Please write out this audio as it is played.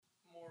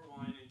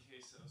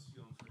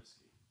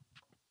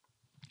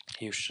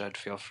You should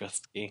feel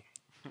frisky.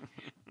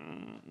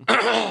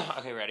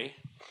 Okay, ready?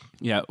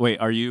 Yeah, wait,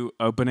 are you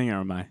opening or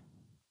am I?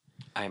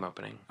 I'm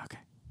opening. Okay.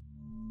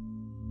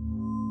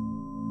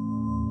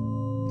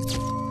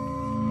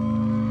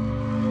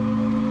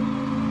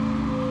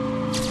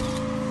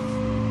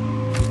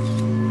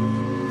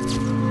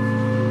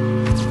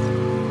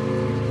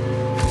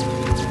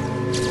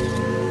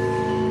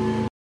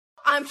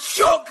 I'm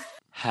shook!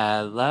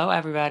 Hello,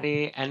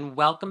 everybody, and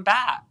welcome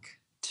back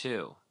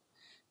to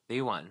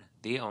the one,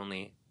 the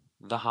only,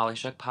 the Holly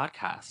Shook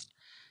podcast.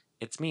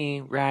 It's me,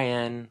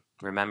 Ryan.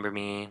 Remember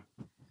me?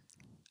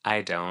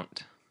 I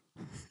don't.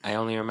 I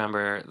only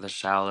remember the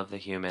shell of the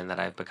human that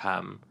I've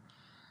become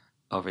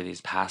over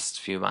these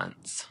past few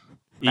months.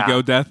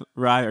 Ego death,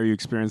 Rye? Are you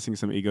experiencing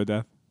some ego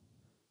death?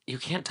 You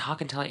can't talk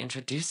until I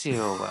introduce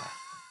you.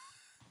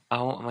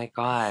 Oh my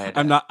god.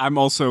 I'm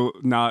also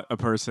not a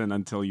person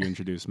until you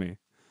introduce me.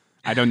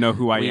 I don't know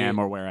who I am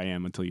or where I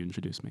am until you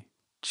introduce me.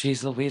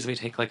 Jeez Louise, we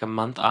take like a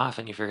month off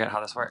and you forget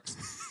how this works.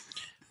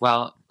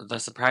 Well, the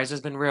surprise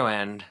has been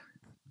ruined.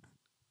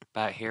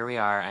 But here we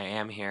are. I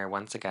am here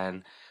once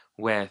again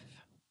with,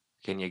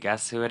 can you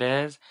guess who it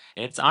is?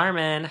 It's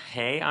Armin.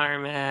 Hey,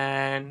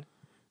 Armin.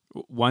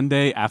 One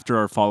day after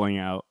our falling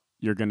out,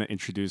 you're going to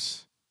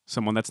introduce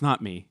someone that's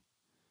not me.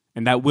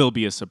 And that will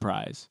be a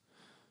surprise.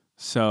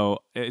 So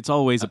it's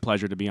always a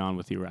pleasure to be on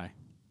with you, Rye.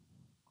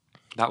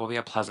 That will be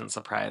a pleasant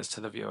surprise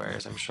to the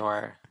viewers, I'm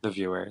sure. The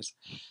viewers,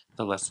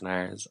 the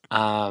listeners.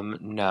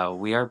 No,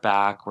 we are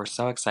back. We're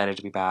so excited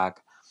to be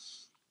back.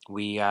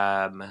 We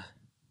have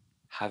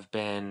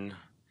been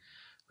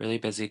really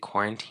busy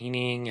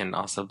quarantining and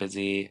also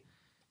busy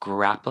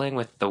grappling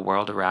with the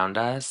world around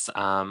us.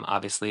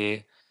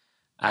 Obviously,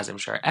 as I'm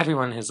sure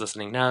everyone who's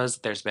listening knows,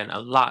 there's been a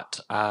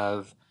lot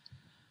of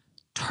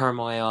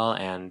turmoil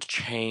and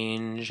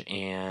change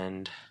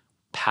and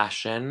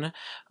passion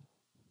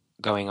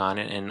going on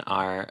in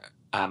our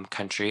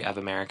country of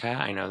America.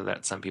 I know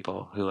that some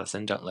people who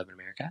listen don't live in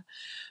America,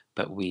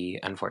 but we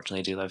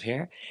unfortunately do live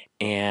here.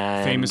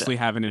 And famously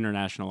have an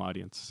international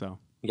audience. So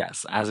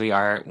yes, as we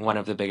are one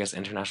of the biggest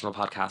international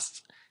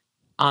podcasts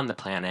on the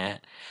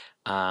planet.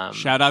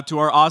 Shout out to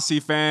our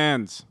Aussie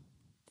fans.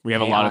 We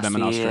have a lot of them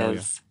in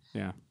Australia.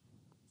 Yeah.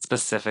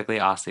 Specifically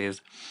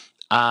Aussies.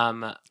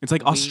 It's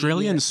like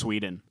Australia and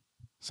Sweden.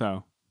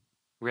 So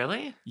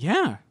really?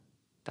 Yeah.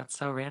 That's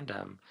so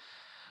random.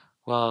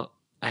 Well,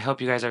 I hope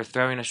you guys are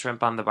throwing a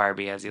shrimp on the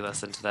Barbie as you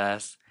listen to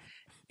this.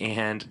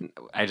 And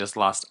I just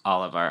lost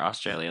all of our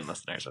Australian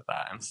listeners with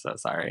that. I'm so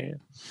sorry.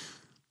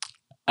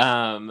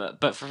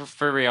 But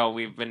for real,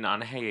 we've been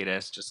on a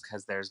hiatus just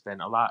because there's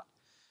been a lot.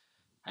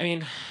 I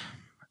mean,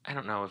 I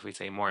don't know if we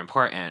say more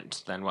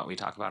important than what we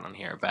talk about on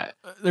here, but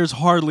there's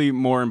hardly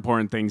more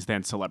important things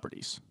than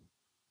celebrities.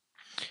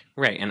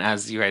 Right. And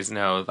as you guys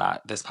know,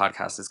 that this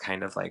podcast is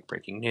kind of like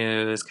breaking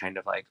news, kind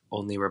of like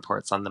only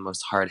reports on the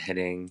most hard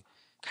hitting,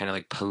 kind of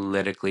like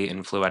politically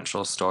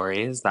influential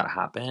stories that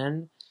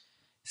happen.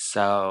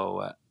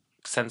 So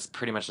since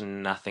pretty much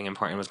nothing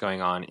important was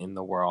going on in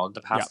the world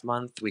the past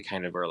month, we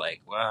kind of were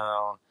like,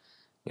 well,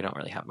 we don't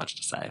really have much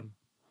to say.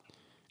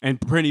 And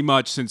pretty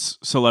much since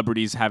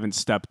celebrities haven't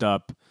stepped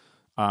up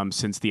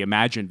since the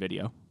Imagine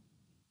video,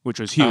 which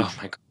was huge. Oh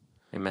my God,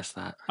 I missed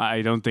that.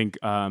 I don't think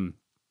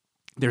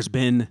there's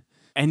been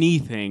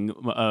anything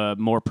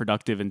more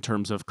productive in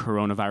terms of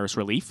coronavirus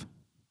relief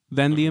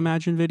than the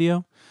Imagine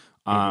video.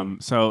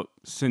 So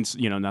since,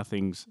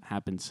 nothing's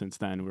happened since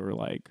then, we were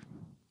like,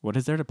 what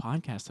is there to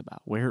podcast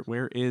about?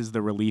 Where is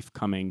the relief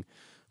coming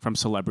from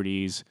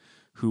celebrities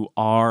who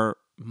are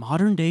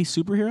modern day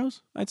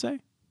superheroes, I'd say?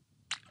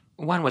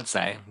 One would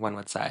say.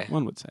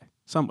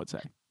 Some would say.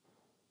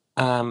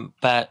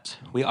 But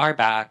we are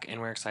back and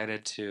we're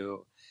excited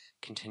to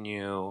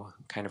continue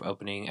kind of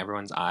opening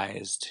everyone's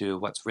eyes to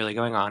what's really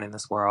going on in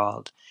this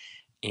world.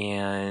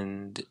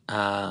 And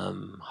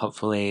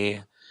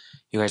hopefully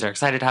you guys are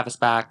excited to have us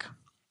back.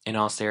 In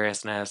all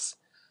seriousness,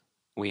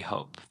 we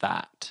hope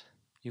that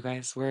you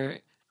guys were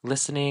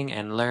listening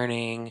and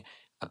learning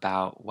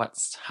about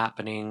what's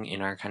happening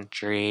in our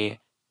country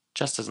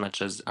just as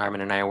much as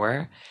Armin and I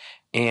were.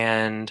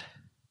 And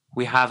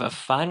we have a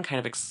fun, kind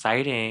of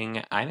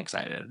exciting, I'm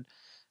excited,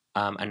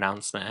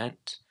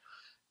 announcement.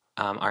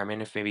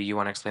 Armin, if maybe you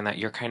want to explain that,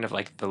 you're kind of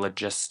like the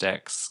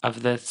logistics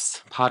of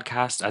this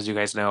podcast. As you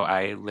guys know,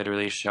 I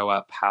literally show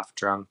up half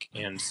drunk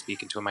and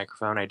speak into a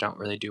microphone. I don't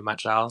really do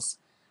much else.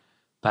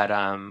 But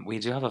we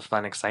do have a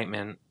fun,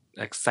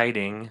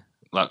 exciting,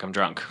 look, I'm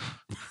drunk.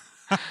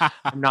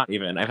 I'm not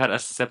even. I've had a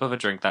sip of a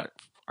drink that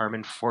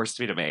Armin forced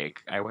me to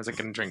make. I wasn't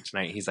going to drink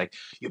tonight. He's like,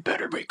 you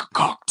better make a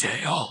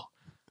cocktail.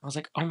 I was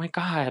like, oh my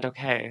God,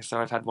 okay. So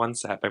I've had one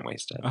sip. I'm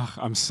wasted.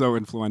 I'm so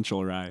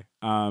influential, Rye.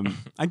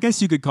 I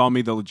guess you could call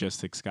me the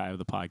logistics guy of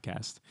the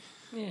podcast.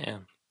 Yeah.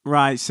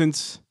 Rye,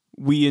 since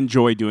we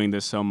enjoy doing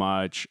this so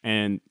much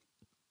and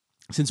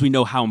since we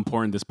know how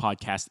important this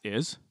podcast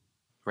is,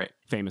 right,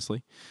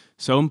 famously,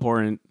 so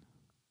important,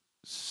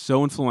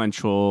 so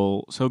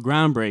influential, so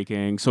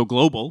groundbreaking, so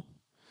global,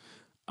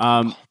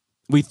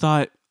 we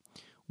thought,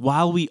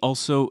 while we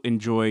also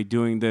enjoy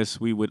doing this,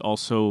 we would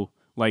also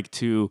like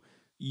to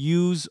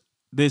use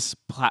this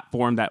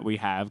platform that we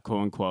have,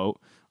 quote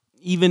unquote,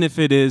 even if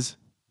it is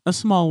a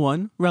small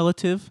one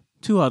relative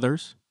to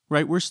others,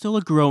 right? We're still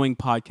a growing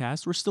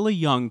podcast. We're still a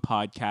young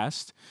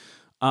podcast.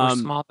 We're Um,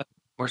 small, but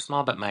we're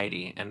small but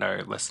mighty, and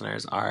our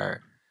listeners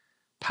are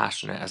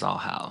passionate as all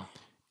hell.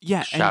 yeah,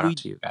 and Shout out we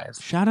to you guys.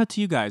 shout out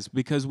to you guys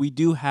because we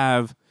do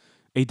have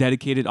a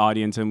dedicated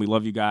audience and we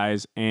love you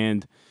guys.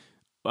 And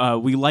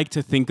we like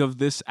to think of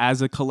this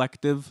as a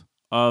collective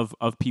of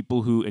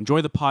people who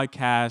enjoy the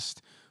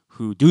podcast,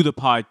 who do the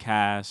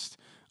podcast.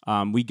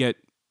 We get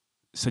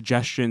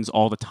suggestions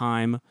all the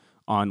time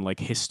on like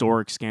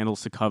historic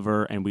scandals to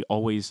cover, and we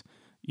always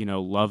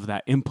love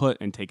that input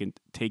and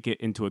take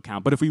it into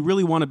account. But if we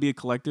really want to be a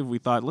collective, we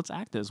thought let's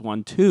act as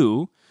one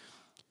too.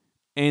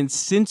 And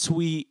since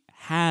we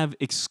have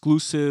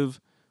exclusive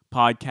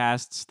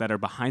podcasts that are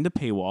behind a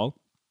paywall,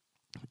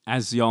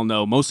 as y'all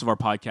know, most of our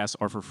podcasts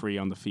are for free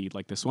on the feed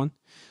like this one.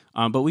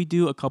 But we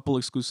do a couple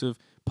exclusive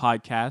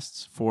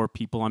podcasts for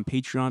people on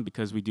Patreon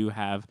because we do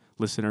have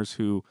listeners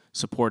who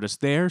support us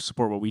there,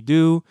 support what we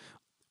do.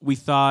 We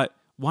thought,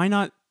 why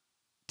not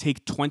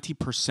take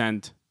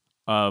 20%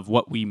 of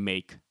what we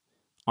make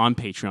on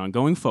Patreon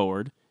going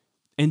forward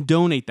and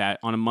donate that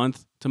on a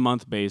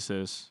month-to-month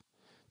basis,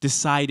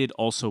 decided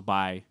also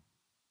by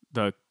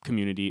the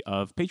community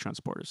of Patreon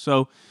supporters.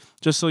 So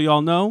just so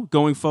y'all know,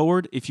 going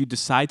forward, if you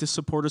decide to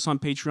support us on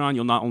Patreon,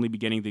 you'll not only be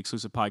getting the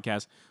exclusive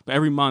podcast, but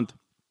every month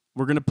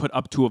we're going to put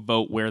up to a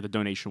vote where the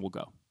donation will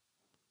go.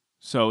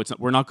 So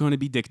we're not going to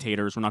be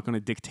dictators. We're not going to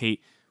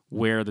dictate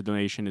where the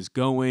donation is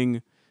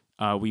going.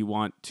 We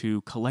want to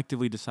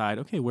collectively decide,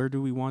 okay, where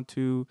do we want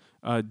to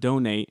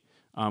donate,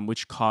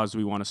 which cause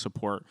we want to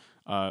support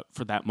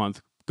for that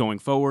month going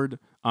forward.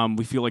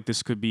 We feel like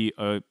this could be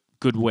a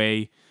good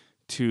way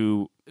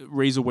to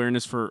raise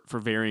awareness for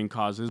varying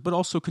causes, but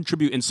also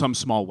contribute in some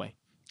small way.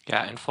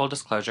 Yeah, in full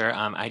disclosure,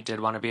 I did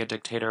want to be a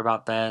dictator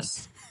about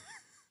this.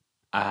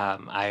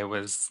 I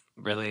was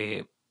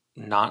really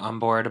not on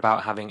board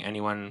about letting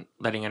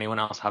anyone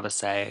else have a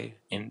say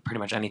in pretty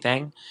much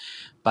anything,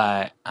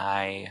 but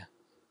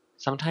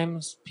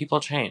sometimes people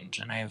change,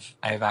 and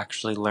I've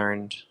actually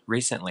learned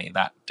recently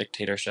that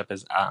dictatorship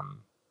is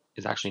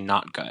actually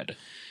not good.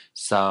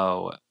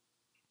 So,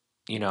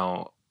 you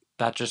know,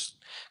 that just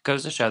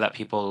goes to show that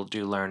people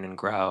do learn and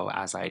grow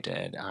as I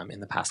did in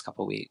the past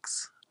couple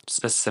weeks,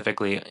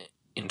 specifically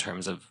in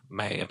terms of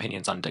my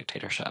opinions on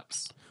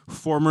dictatorships.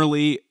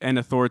 Formerly an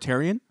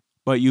authoritarian,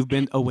 but you've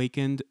been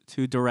awakened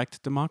to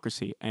direct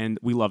democracy, and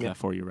we love Yeah. that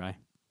for you, Rai.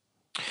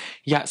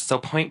 Yeah, so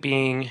point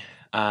being,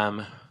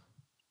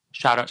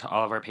 shout out to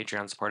all of our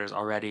Patreon supporters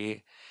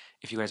already.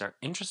 If you guys are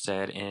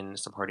interested in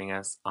supporting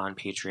us on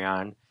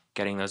Patreon,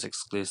 getting those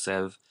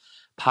exclusive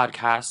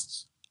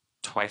podcasts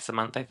twice a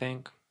month, I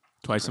think.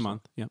 Twice a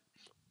month, yep.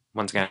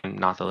 Once again,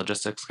 not the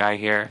logistics guy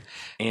here.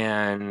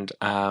 And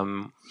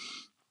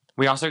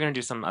we also are going to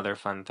do some other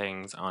fun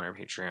things on our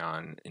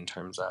Patreon in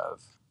terms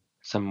of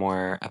some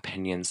more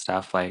opinion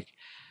stuff. Like,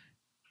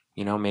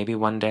 maybe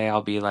one day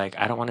I'll be like,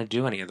 I don't want to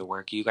do any of the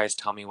work. You guys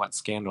tell me what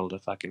scandal to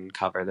fucking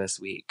cover this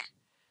week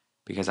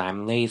because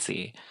I'm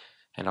lazy,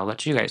 and I'll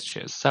let you guys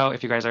choose. So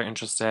if you guys are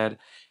interested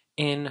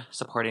in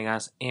supporting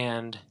us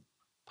and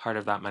part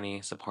of that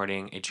money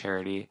supporting a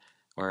charity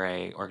or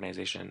a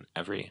organization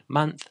every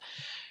month,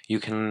 you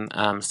can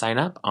sign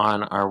up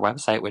on our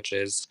website, which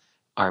is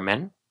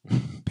Armin.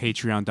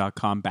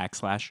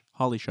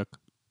 Patreon.com/Hollyshook.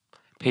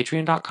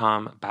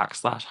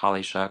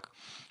 Patreon.com/Hollyshook.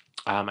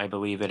 I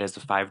believe it is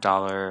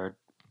 $5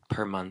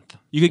 per month.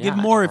 You could give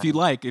more if you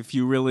like. If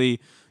you really,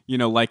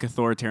 like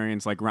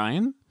authoritarians like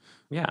Ryan,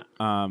 yeah,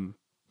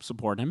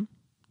 support him.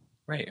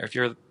 Right. Or if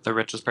you're the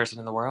richest person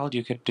in the world,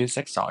 you could do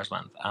 $6 a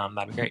month.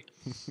 That'd be great.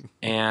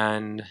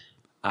 And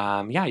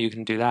yeah, you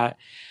can do that.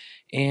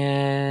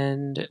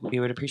 And we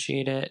would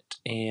appreciate it.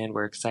 And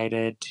we're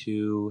excited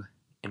to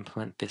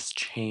implement this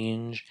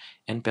change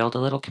and build a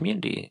little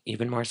community,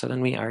 even more so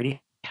than we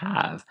already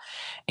have.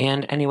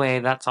 And anyway,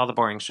 that's all the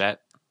boring shit.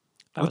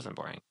 That wasn't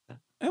boring.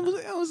 It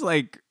was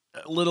like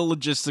a little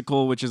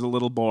logistical, which is a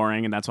little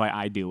boring, and that's why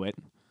I do it.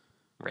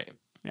 Right.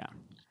 Yeah.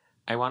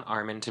 I want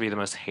Armin to be the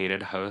most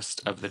hated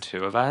host of the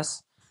two of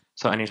us.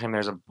 So anytime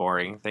there's a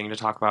boring thing to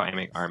talk about, I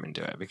make Armin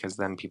do it because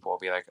then people will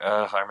be like,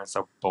 "Ugh, Armin's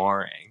so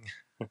boring."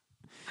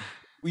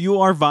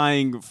 You are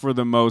vying for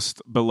the most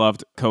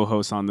beloved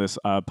co-host on this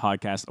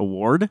podcast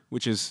award,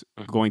 which is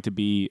going to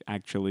be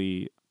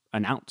actually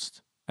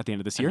announced at the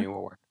end of this year. New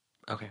award.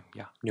 Okay,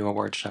 yeah, new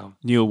award show.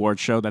 New award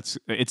show.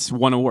 It's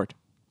one award,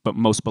 but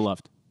most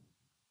beloved.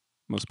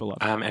 Most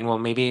beloved.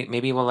 And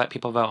maybe we'll let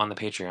people vote on the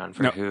Patreon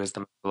for who is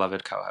the most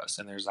beloved co-host,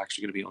 and there's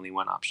actually going to be only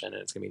one option,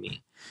 and it's going to be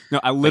me. No,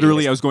 I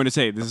was going to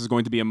say this is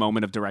going to be a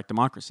moment of direct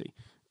democracy.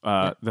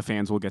 The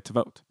fans will get to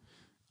vote.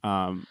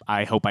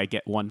 I hope I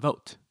get one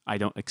vote. I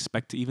don't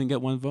expect to even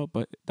get one vote,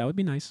 but that would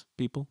be nice,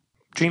 people.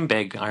 Dream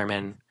big,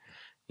 Armin.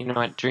 You know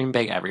what? Dream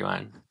big,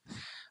 everyone.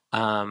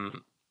 All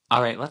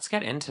right, let's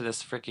get into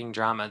this freaking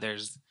drama.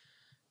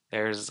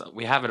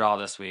 We have it all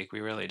this week.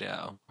 We really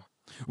do.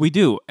 We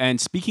do. And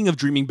speaking of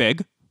dreaming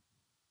big,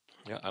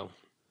 Uh-oh.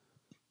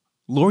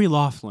 Lori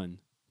Loughlin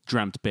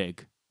dreamt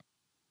big.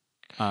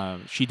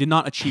 She did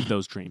not achieve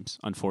those dreams,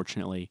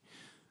 unfortunately.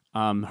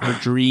 Her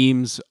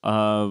dreams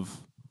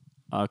of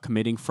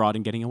committing fraud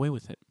and getting away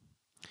with it.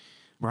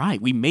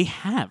 Right. We may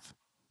have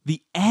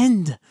the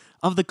end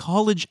of the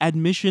college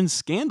admissions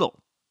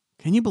scandal.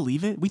 Can you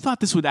believe it? We thought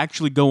this would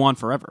actually go on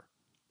forever.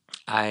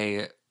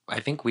 I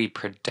think we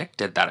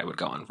predicted that it would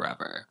go on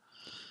forever.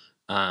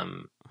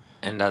 And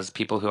as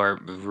people who are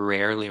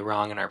rarely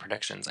wrong in our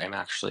predictions, I'm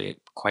actually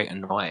quite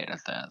annoyed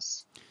at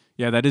this.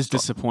 Yeah, that is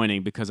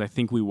disappointing because I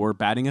think we were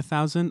batting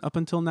 1,000 up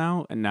until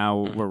now, and now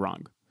we're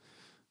wrong.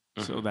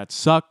 So that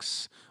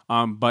sucks.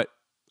 But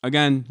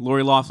again,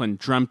 Lori Loughlin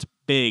dreamt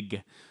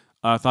big,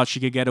 thought she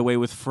could get away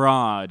with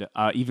fraud.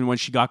 Even when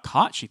she got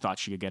caught, she thought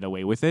she could get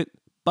away with it.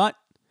 But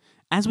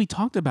as we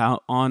talked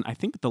about on, I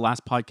think, the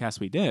last podcast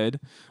we did,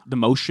 the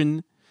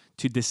motion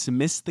to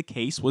dismiss the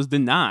case was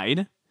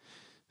denied.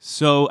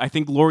 So I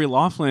think Lori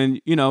Loughlin,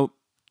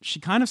 she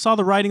kind of saw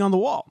the writing on the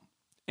wall.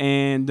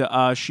 And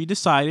she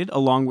decided,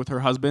 along with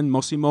her husband,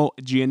 Massimo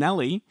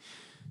Gianelli,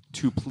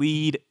 to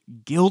plead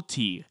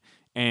guilty.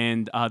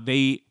 And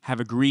they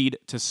have agreed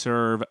to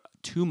serve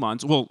 2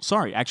 months. Well,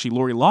 sorry, actually,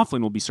 Lori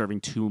Loughlin will be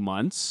serving 2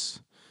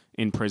 months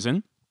in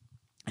prison.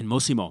 And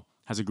Massimo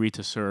has agreed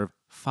to serve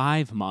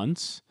 5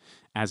 months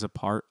as a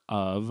part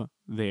of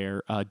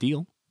their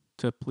deal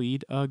to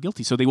plead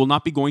guilty. So they will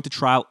not be going to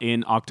trial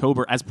in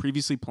October as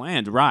previously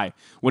planned. Rai,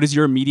 what is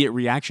your immediate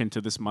reaction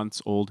to this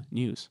month's old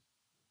news?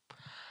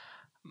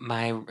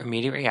 My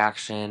immediate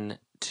reaction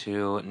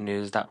to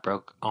news that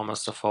broke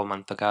almost a full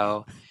month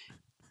ago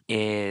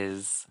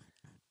is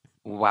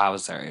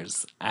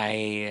wowzers.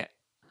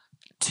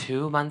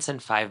 2 months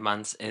and 5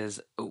 months is,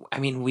 I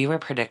mean, we were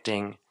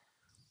predicting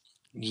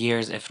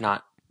years, if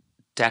not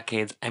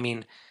decades. I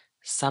mean,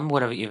 some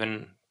would have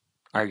even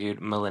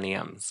argued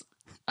millenniums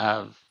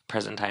of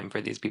prison time for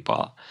these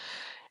people.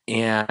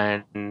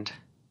 And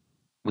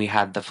we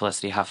had the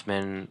Felicity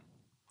Huffman,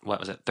 what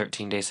was it,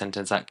 13-day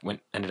sentence that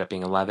ended up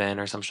being 11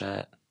 or some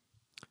shit.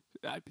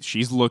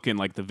 She's looking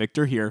like the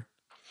victor here.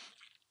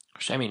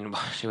 I mean,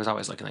 she was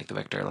always looking like the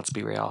victor, let's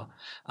be real.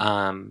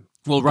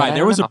 Well, Rai,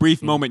 there was a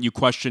brief moment you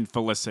questioned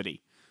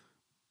Felicity.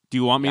 Do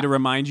you want me to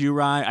remind you,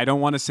 Rai? I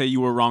don't want to say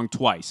you were wrong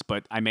twice,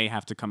 but I may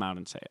have to come out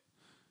and say it.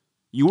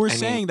 You were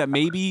saying that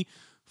maybe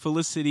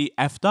Felicity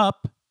effed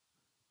up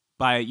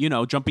by,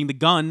 jumping the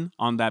gun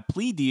on that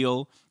plea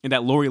deal, and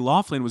that Lori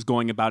Loughlin was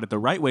going about it the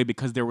right way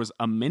because there was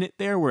a minute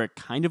there where it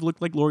kind of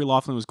looked like Lori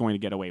Loughlin was going to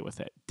get away with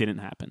it. Didn't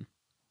happen.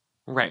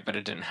 Right, but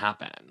it didn't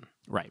happen.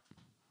 Right.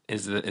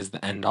 Is the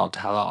end all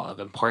tell all of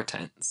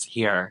importance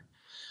here.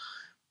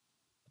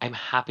 I'm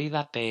happy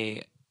that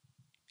they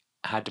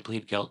had to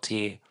plead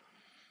guilty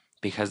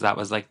because that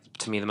was, like,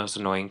 to me the most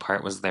annoying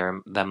part was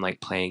them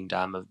like playing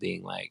dumb of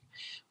being like,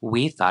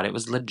 we thought it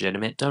was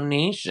legitimate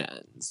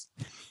donations.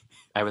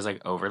 I was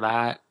like over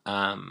that.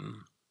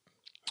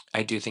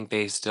 I do think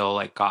they still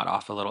like got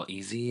off a little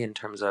easy in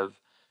terms of,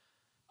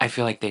 I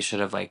feel like they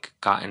should have like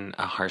gotten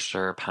a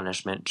harsher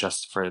punishment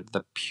just for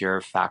the pure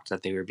fact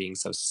that they were being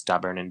so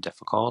stubborn and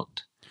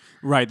difficult.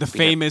 Right, the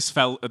famous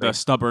the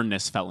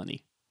stubbornness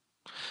felony.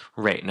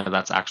 Right, no,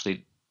 that's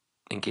actually,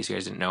 in case you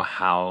guys didn't know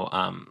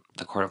how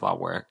the court of law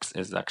works,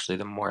 is actually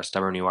the more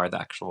stubborn you are, the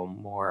actual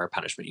more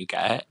punishment you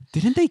get.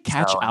 Didn't they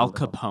catch Al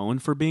Capone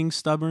for being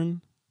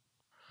stubborn?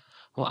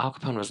 Well, Al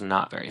Capone was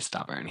not very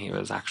stubborn. He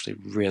was actually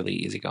really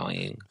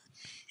easygoing.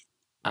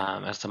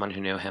 As someone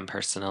who knew him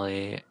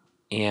personally.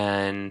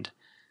 And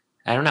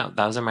I don't know.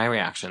 Those are my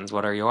reactions.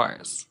 What are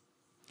yours?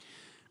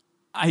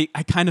 I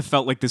kind of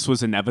felt like this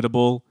was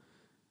inevitable.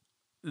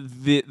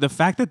 The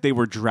fact that they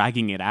were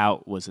dragging it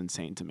out was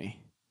insane to me.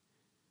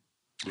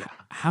 Yeah.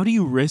 How do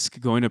you risk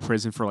going to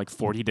prison for like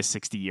 40 to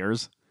 60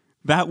 years?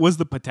 That was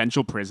the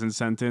potential prison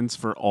sentence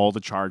for all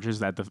the charges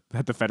that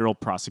the federal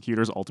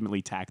prosecutors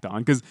ultimately tacked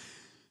on, because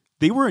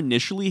they were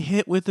initially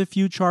hit with a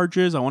few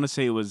charges. I want to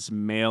say it was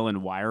mail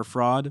and wire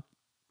fraud.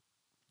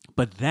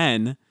 But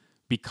then,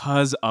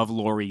 because of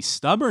Lori's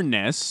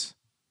stubbornness,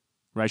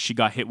 right, she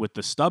got hit with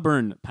the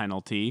stubborn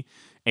penalty,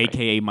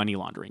 aka money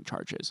laundering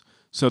charges.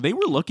 So they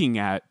were looking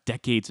at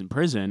decades in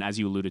prison, as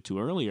you alluded to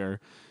earlier.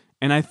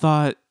 And I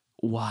thought,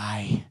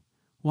 why?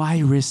 Why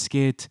risk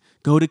it?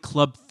 Go to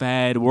Club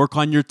Fed, work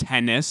on your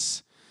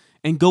tennis,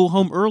 and go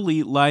home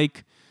early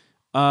like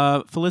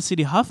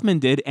Felicity Huffman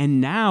did.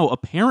 And now,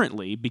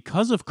 apparently,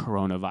 because of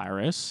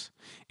coronavirus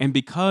and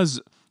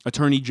because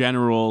Attorney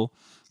General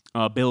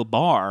Bill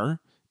Barr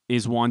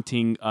is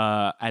wanting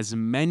as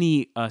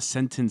many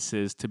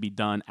sentences to be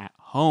done at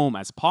home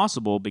as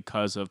possible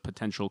because of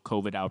potential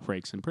COVID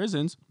outbreaks in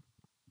prisons,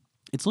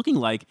 it's looking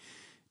like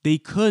they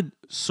could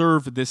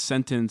serve this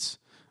sentence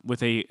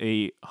with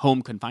a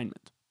home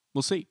confinement.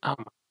 We'll see. Oh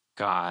my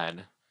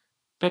God.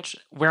 Bitch,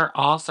 we're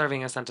all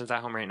serving a sentence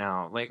at home right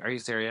now. Like, are you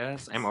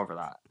serious? I'm over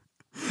that.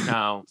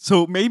 No.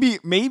 So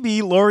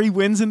maybe Lori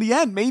wins in the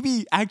end.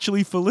 Maybe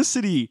actually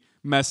Felicity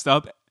messed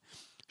up.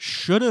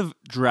 Should have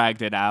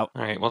dragged it out.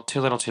 All right. Well,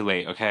 too little, too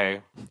late.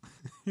 Okay.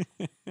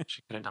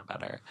 She could have done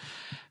better.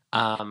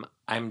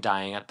 I'm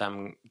dying at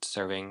them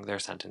serving their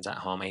sentence at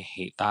home. I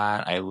hate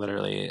that. I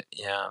literally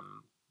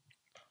am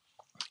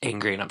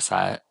angry and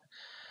upset.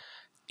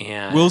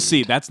 We'll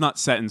see. And That's not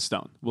set in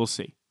stone. We'll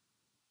see.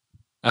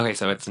 okay,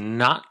 so it's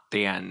not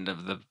the end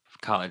of the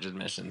college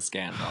admission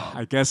scandal.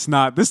 I guess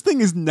not. This thing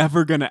is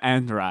never going to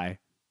end, Rye.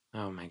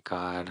 Oh my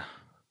God.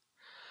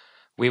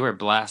 We were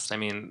blessed. I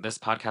mean, this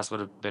podcast would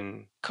have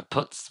been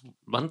kaput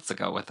months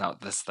ago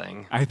without this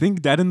thing. I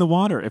think dead in the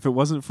water if it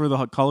wasn't for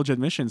the college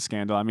admission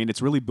scandal. I mean,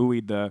 it's really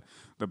buoyed the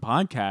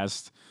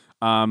podcast.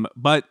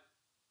 But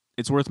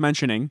it's worth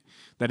mentioning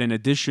that in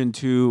addition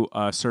to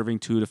serving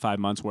 2 to 5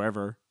 months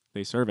wherever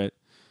they serve it,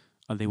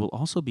 they will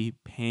also be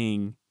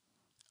paying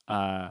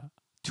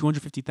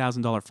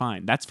 $250,000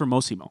 fine. That's for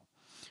Mosimo.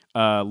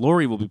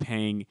 Lori will be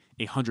paying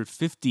a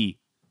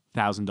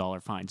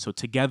 $150,000 fine. So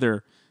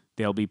together,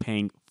 they'll be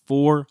paying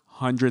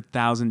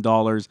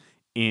 $400,000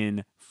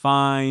 in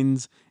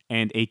fines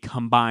and a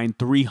combined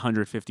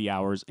 350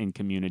 hours in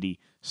community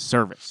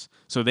service.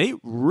 So they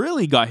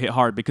really got hit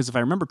hard because if I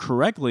remember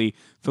correctly,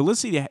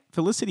 Felicity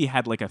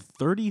had like a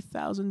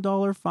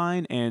 $30,000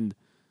 fine and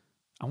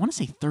I want to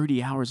say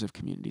 30 hours of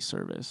community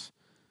service.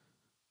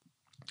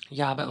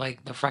 Yeah, but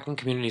like the freaking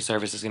community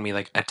service is gonna be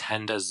like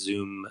attend a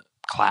Zoom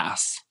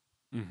class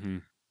Mm-hmm.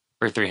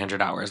 for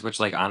 300 hours, which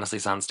like honestly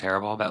sounds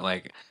terrible, but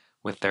like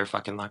with their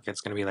fucking luck, it's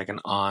gonna be like an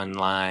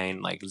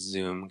online like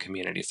Zoom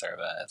community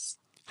service.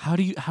 How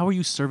are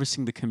you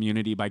servicing the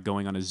community by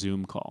going on a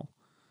Zoom call?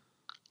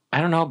 I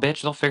don't know,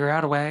 bitch. They'll figure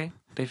out a way.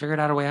 They figured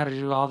out a way how to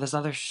do all this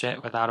other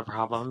shit without a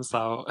problem.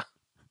 So,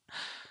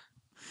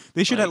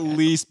 They should like, at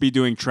least be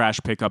doing trash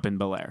pickup in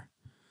Bel Air.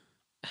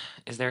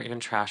 is there even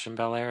trash in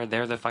Bel Air?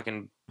 They're the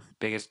fucking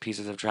biggest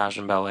pieces of trash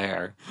in Bel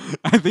Air.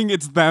 I think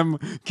it's them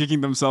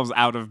kicking themselves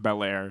out of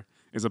Bel Air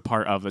is a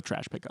part of the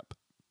trash pickup.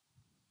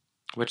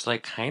 Which,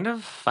 like, kind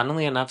of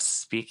funnily enough,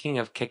 speaking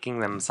of kicking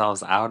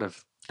themselves out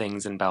of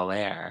things in Bel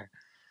Air,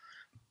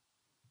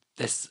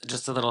 this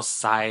just a little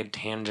side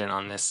tangent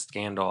on this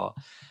scandal.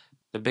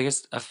 The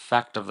biggest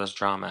effect of this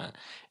drama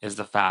is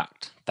the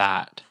fact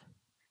that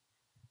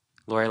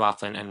Lori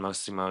Loughlin and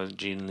Mosimo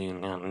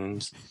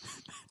Giuliano's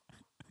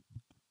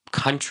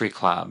country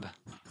club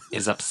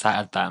is upset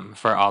at them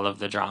for all of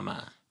the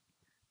drama.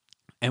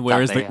 And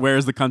That they where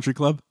is the country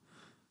club?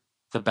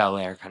 the Bel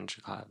Air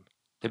Country Club,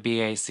 the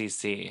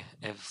BACC,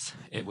 if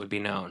it would be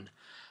known.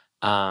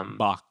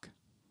 Bach.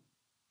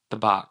 The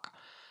Bach.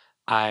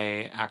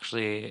 I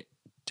actually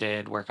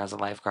did work as a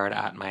lifeguard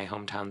at my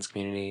hometown's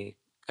community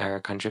or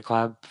country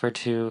club for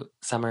 2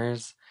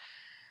 summers.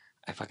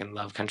 I fucking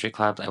love country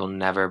clubs. I will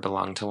never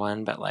belong to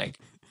one, but like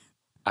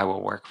I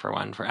will work for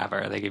one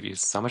forever. They give you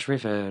so much free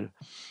food.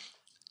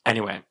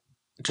 Anyway,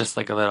 just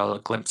like a little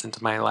glimpse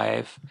into my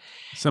life.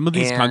 Some of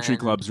these country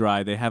And clubs,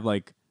 Rye, they have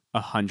like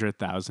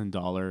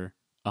 $100,000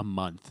 a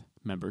month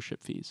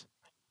membership fees.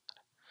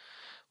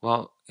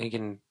 well, you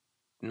can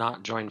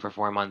not join for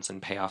 4 months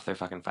and pay off their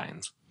fucking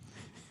fines.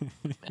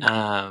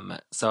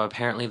 So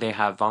apparently they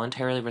have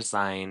voluntarily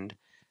resigned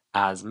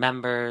as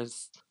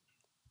members.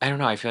 I don't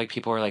know. I feel like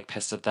people were like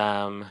pissed at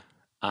them.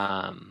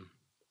 Um,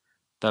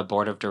 the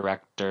board of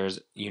directors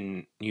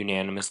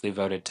unanimously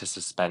voted to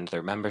suspend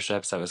their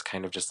membership. So it was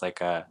kind of just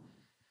like a,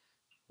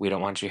 we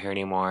don't want you here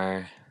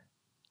anymore.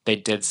 They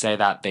did say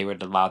that they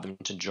would allow them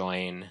to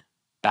join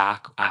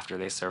back after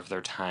they serve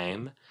their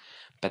time.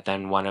 But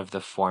then one of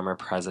the former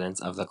presidents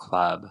of the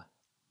club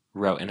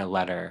wrote in a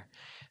letter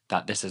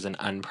that this is an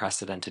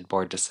unprecedented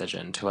board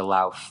decision to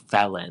allow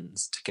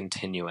felons to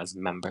continue as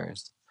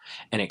members,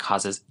 and it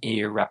causes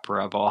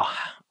irreparable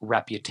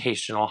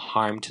reputational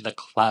harm to the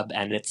club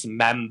and its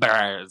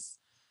members.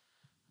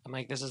 I'm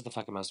like, this is the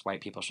fucking most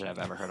white people shit I've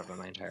ever heard of in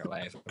my entire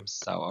life. I'm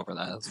so over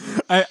this.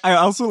 I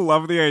also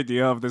love the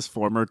idea of this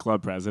former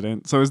club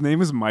president. So his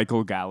name is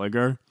Michael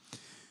Gallagher.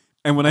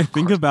 And when I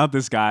think about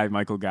this guy,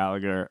 Michael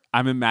Gallagher,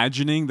 I'm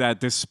imagining that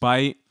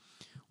despite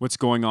what's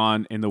going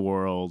on in the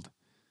world,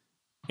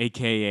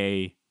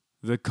 aka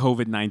the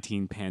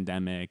COVID-19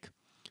 pandemic,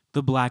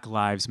 the Black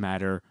Lives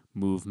Matter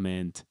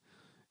movement,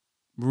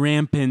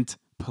 rampant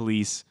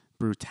police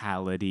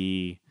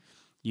brutality,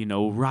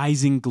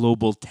 rising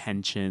global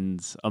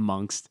tensions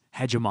amongst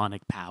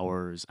hegemonic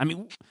powers. I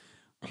mean,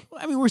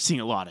 we're seeing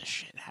a lot of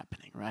shit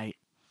happening, right?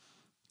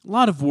 A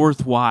lot of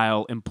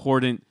worthwhile,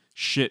 important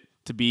shit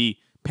to be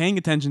paying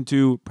attention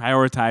to,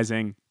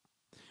 prioritizing.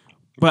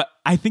 But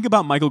I think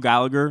about Michael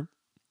Gallagher,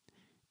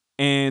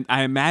 and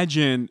I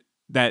imagine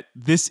that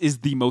this is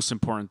the most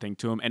important thing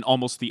to him and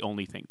almost the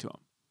only thing to him.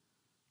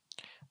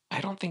 I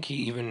don't think he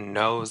even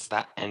knows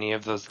that any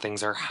of those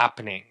things are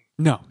happening.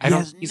 No, I he don't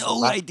has he's no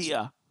left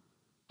idea.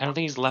 I don't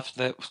think he's left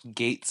the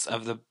gates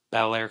of the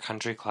Bel Air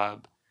Country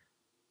Club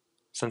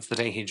since the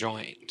day he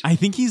joined. I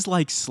think he's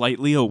like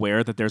slightly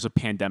aware that there's a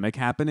pandemic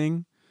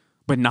happening,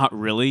 but not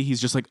really. He's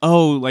just like,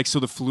 oh, like, so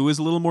the flu is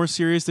a little more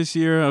serious this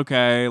year.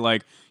 Okay.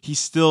 Like, he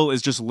still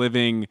is just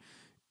living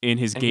in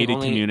his And he gated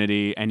only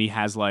community, and he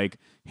has like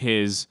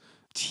his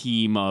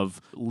team of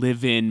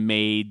live-in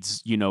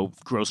maids,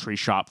 grocery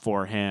shop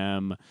for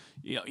him.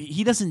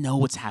 he doesn't know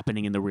what's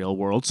happening in the real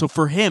world. So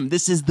for him,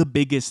 this is the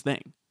biggest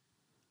thing.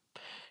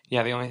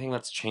 Yeah, the only thing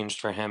that's changed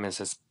for him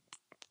is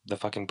the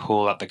fucking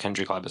pool at the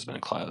country club has been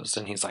closed,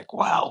 and he's like,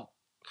 "Well,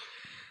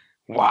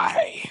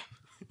 why?"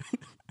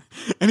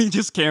 And he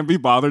just can't be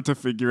bothered to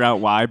figure out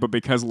why, but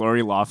because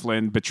Lori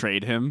Loughlin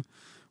betrayed him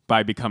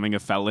by becoming a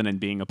felon and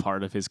being a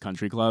part of his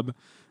country club,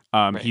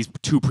 Right. he's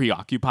too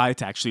preoccupied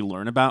to actually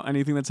learn about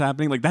anything that's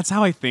happening. Like, that's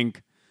how I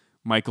think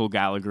Michael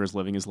Gallagher is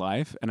living his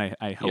life, and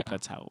I hope Yeah.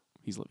 that's how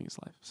he's living his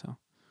life. So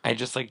I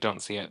just like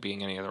don't see it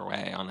being any other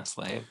way,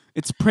 honestly.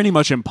 it's pretty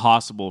much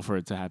impossible for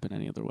it to happen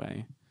any other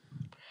way.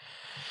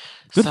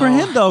 Good for So,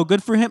 him, though.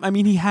 Good for him. I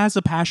mean, he has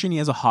a passion. He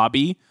has a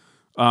hobby,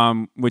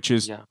 which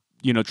is, yeah.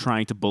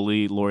 trying to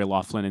bully Lori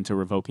Loughlin into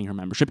revoking her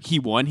membership. He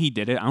won. He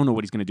did it. I don't know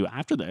what he's going to do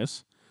after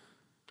this.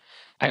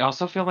 I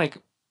also feel like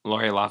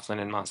Lori Loughlin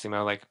and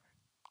Massimo like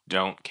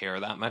don't care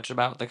that much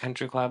about the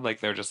country club. Like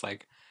they're just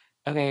like,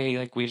 okay,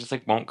 like we just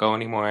like won't go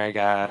anymore, I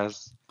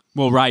guess.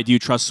 Well, right. Do you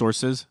trust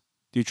sources?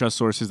 Do you trust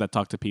sources that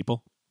talk to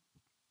people?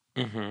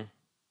 Mm-hmm.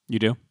 You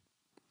do?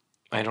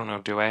 I don't know,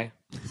 do I?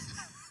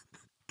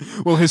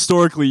 Well,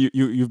 historically,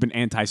 you've been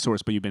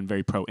anti-source, but you've been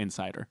very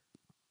pro-insider.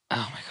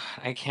 Oh my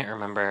god, I can't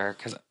remember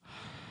because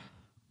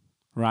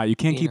Right. You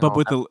can't you keep up know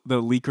with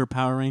the leaker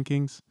power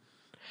rankings.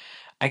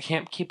 I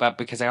can't keep up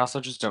because I also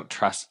just don't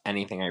trust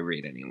anything I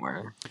read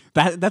anymore.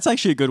 That's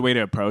actually a good way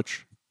to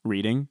approach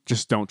reading.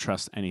 Just don't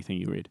trust anything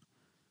you read.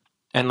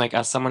 And like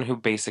as someone who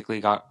basically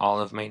got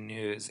all of my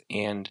news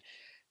and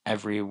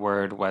every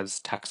word was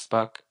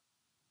textbook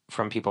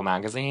from People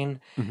magazine,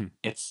 Mm-hmm.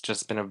 it's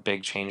just been a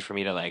big change for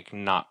me to like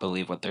not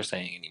believe what they're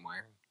saying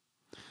anymore.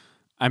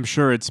 I'm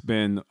sure it's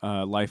been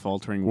a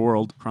life-altering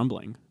world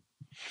crumbling.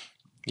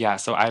 Yeah,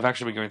 so I've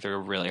actually been going through a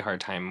really hard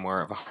time,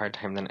 more of a hard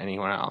time than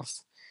anyone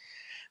else.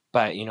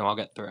 But I'll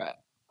get through it.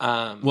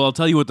 Well, I'll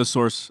tell you what the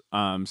source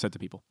said to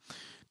people.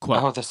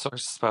 Quote, Oh, the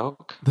source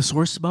spoke. the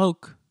source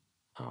spoke.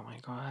 Oh my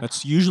god.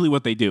 That's usually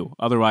what they do.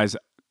 Otherwise,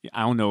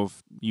 I don't know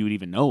if you would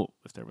even know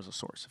if there was a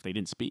source if they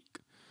didn't speak.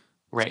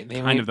 Right.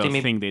 Kind of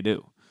the thing they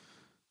do.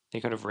 They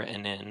could have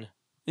written in.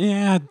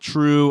 Yeah,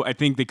 true. I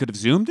think they could have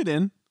zoomed it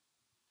in.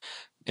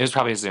 It was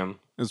probably Zoom.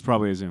 It was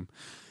probably a Zoom.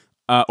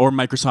 Or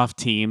Microsoft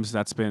Teams.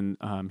 That's been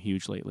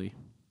huge lately.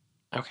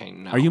 Okay,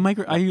 no. Are you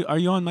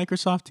on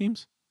Microsoft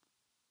Teams?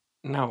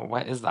 No,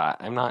 what is that?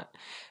 I'm not.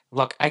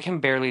 Look, I can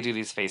barely do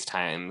these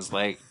FaceTimes.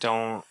 Like,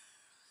 don't.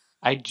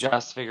 I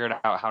just figured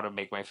out how to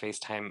make my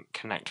FaceTime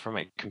connect from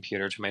my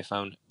computer to my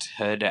phone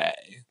today.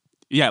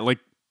 Yeah, like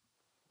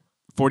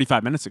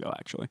 45 minutes ago,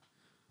 actually.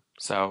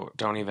 So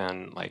don't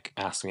even like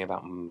ask me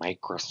about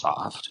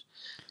Microsoft.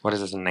 What is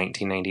this,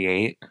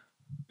 1998?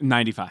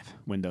 95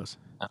 Windows.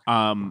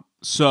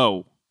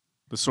 So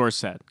the source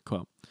said,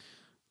 quote,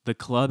 the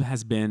club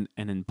has been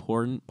an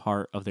important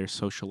part of their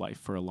social life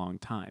for a long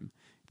time.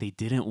 They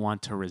didn't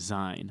want to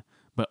resign,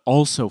 but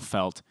also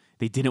felt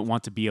they didn't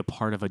want to be a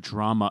part of a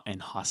drama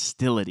and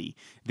hostility.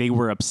 They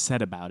were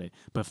upset about it,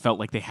 but felt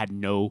like they had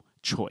no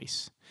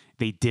choice.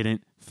 They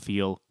didn't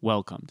feel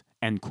welcomed.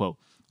 End quote.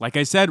 Like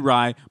I said,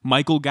 Rye,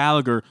 Michael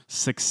Gallagher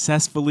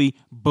successfully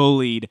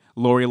bullied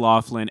Lori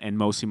Loughlin and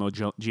Massimo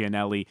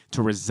Gianelli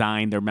to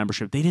resign their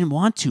membership. They didn't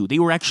want to. They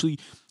were actually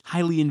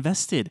highly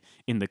invested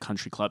in the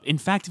country club. In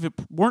fact, if it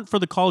weren't for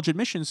the college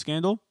admissions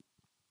scandal,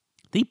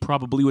 they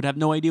probably would have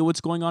no idea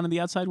what's going on in the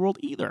outside world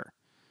either.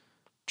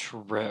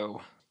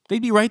 True.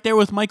 They'd be right there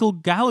with Michael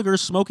Gallagher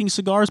smoking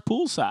cigars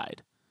poolside.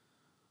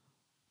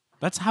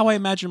 That's how I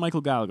imagine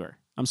Michael Gallagher.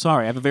 I'm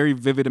sorry, I have a very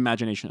vivid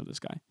imagination of this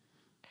guy.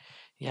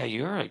 Yeah,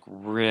 you're like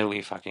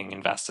really fucking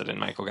invested in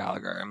Michael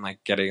Gallagher. I'm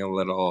like getting a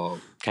little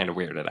kind of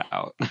weirded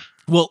out.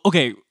 Well,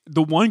 okay,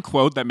 the one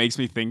quote that makes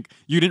me think,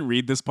 you didn't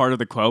read this part of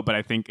the quote, but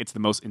I think it's the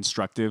most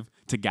instructive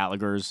to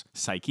Gallagher's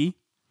psyche.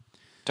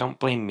 Don't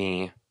blame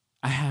me.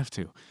 I have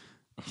to.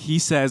 He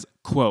says,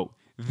 quote,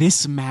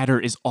 this matter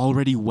is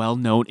already well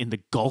known in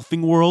the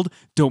golfing world,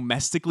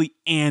 domestically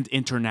and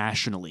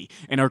internationally,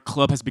 and our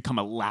club has become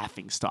a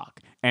laughingstock,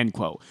 end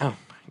quote. Oh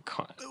my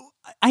god.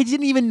 I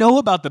didn't even know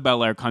about the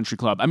Bel Air Country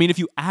Club. I mean, if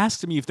you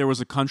asked me if there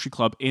was a country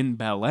club in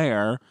Bel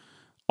Air,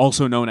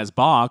 also known as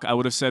Bach, I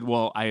would have said,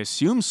 well, I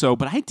assume so,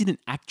 but I didn't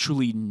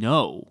actually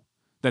know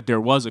that there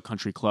was a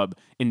country club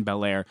in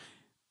Bel Air.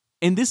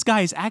 And this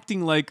guy is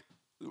acting like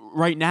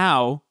right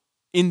now,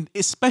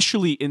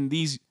 especially in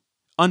these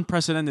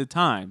unprecedented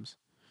times,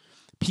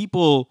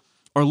 people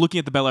are looking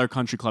at the Bel Air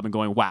Country Club and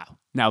going, wow,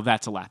 now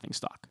that's a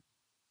laughingstock,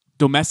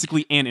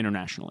 domestically and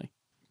internationally.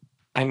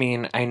 I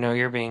mean, I know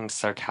you're being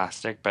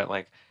sarcastic, but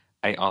like,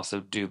 I also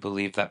do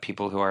believe that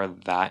people who are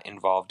that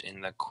involved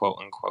in the quote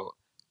unquote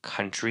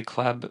country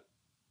club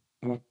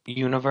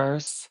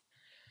universe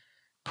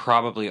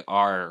probably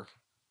are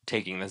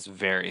taking this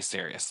very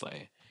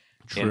seriously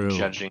in True.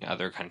 judging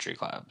other country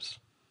clubs.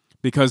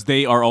 Because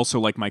they are also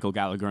like Michael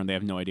Gallagher and they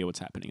have no idea what's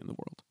happening in the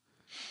world.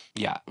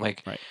 Yeah,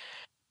 like, right.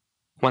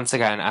 Once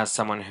again, as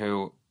someone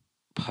who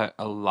put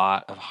a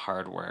lot of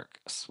hard work,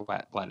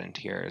 sweat, blood, and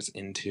tears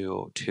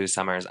into 2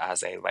 summers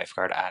as a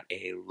lifeguard at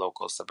a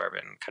local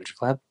suburban country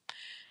club,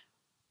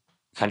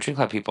 country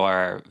club people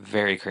are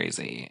very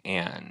crazy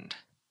and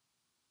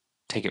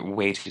take it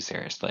way too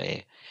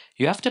seriously.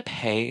 You have to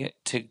pay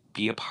to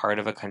be a part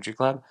of a country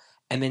club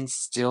and then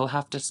still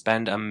have to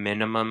spend a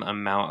minimum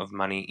amount of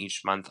money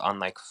each month on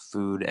like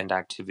food and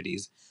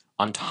activities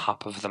on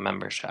top of the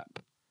membership.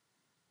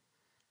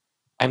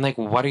 I'm like,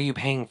 what are you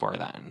paying for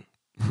then?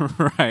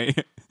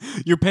 Right.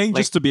 You're paying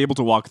Like, just to be able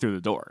to walk through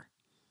the door.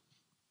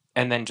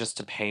 and then just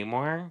to pay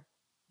more?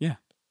 Yeah.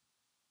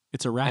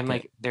 It's a I'm racket.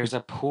 like, there's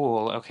a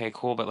pool. Okay,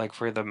 cool. But like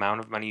for the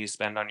amount of money you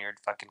spend on your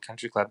fucking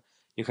country club,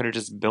 you could have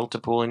just built a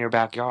pool in your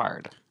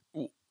backyard.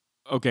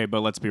 Okay,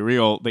 but let's be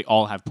real. They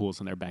all have pools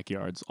in their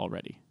backyards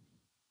already.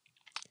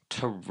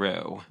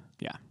 True.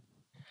 Yeah.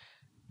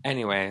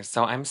 Anyway,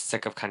 so I'm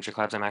sick of country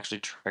clubs. I'm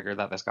actually triggered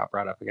that this got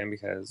brought up again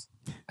because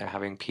I'm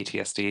having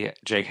PTSD.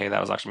 JK, that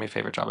was actually my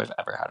favorite job I've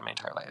ever had in my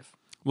entire life.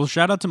 Well,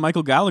 shout out to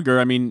Michael Gallagher.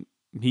 I mean,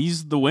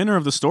 he's the winner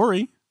of the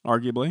story,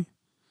 arguably.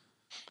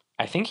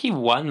 I think he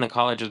won the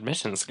college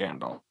admissions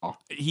scandal.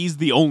 He's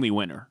the only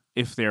winner,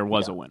 if there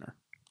was Yeah. a winner.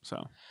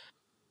 So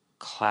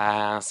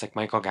Classic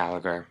Michael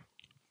Gallagher.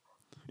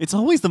 it's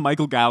always the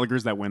Michael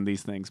Gallaghers that win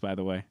these things, by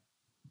the way.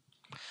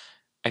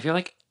 I feel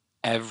like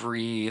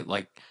every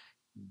like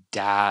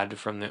dad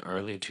from the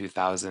early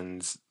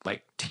 2000s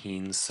like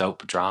teen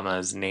soap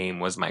dramas name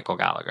was Michael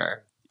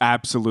Gallagher.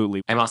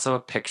 Absolutely. I'm also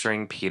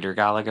picturing Peter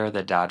Gallagher,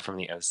 the dad from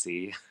the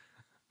OC.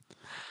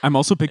 I'm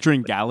also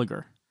picturing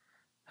Gallagher.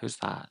 Who's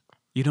that?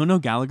 You don't know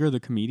Gallagher, the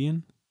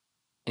comedian?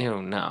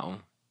 Ew, no.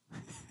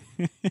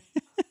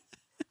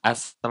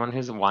 As someone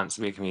who wants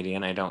to be a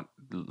comedian, I don't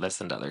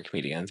listen to other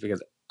comedians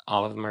because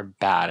all of them are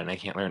bad and I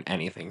can't learn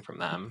anything from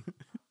them.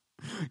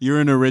 You're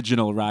an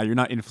original, Rye. You're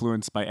not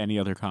influenced by any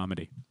other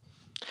comedy.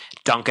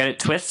 Don't get it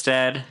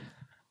twisted.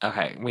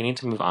 Okay, we need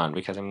to move on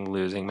because I'm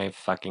losing my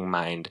fucking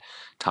mind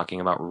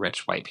talking about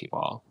rich white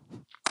people.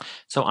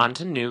 So on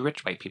to new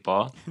rich white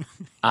people.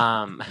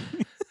 That's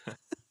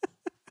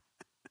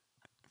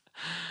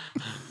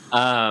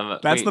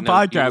the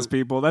podcast,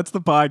 people. That's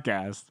the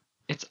podcast.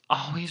 It's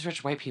always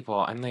rich white people.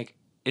 I'm like,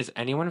 is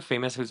anyone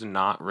famous who's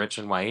not rich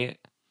and white?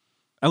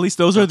 At least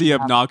those are Don't the you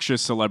have-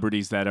 obnoxious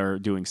celebrities that are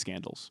doing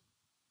scandals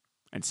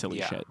and silly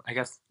Yeah, shit. I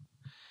guess.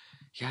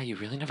 Yeah, you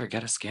really never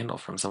get a scandal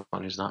from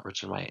someone who's not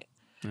rich and white.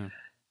 Yeah.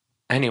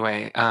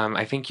 Anyway,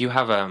 I think you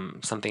have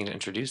something to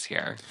introduce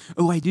here.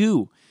 Oh, I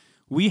do.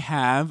 We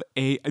have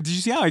a. Did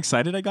you see how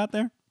excited I got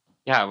there?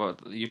 Yeah, well,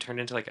 you turned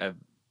into like a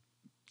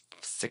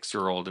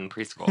 6-year-old in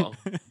preschool.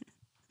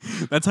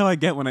 That's how I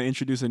get when I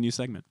introduce a new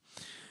segment.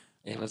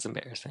 It was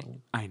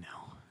embarrassing. I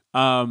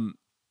know.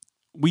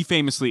 We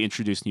famously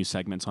introduce new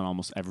segments on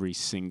almost every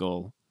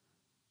single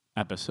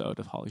episode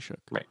of Holly Shook.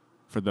 Right.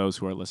 For those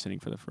who are listening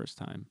for the first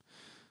time.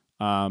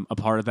 A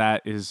part of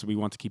that is we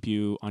want to keep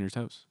you on your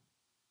toes.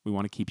 We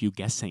want to keep you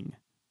guessing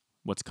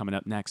what's coming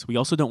up next. We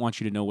also don't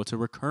want you to know what's a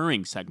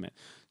recurring segment.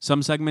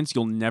 Some segments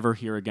you'll never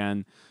hear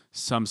again.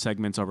 Some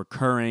segments are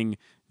recurring.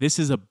 This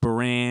is a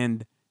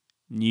brand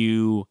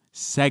new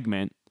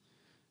segment.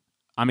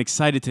 I'm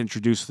excited to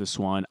introduce this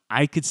one.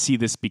 I could see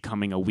this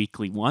becoming a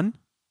weekly one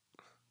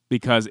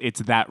because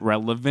it's that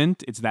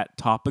relevant, it's that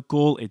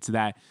topical, it's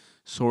that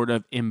sort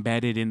of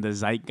embedded in the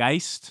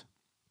zeitgeist.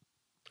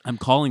 I'm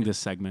calling this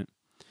segment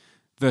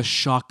the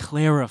Shaw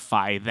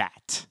Clarify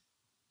That.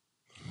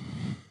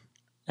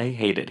 I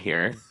hate it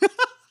here.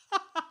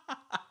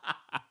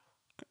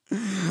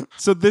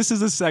 So this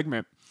is a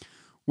segment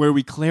where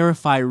we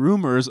clarify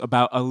rumors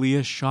about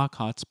Aaliyah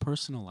Shawkat's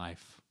personal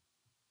life.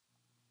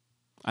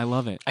 I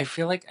love it. I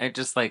feel like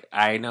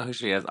I know who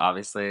she is,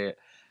 obviously.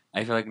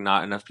 I feel like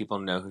not enough people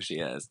know who she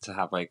is to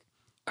have like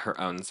her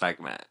own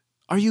segment.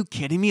 Are you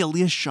kidding me?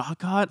 Aaliyah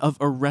Shawkat of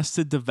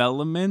Arrested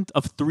Development,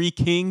 of Three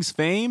Kings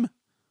fame?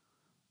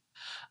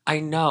 I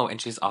know, and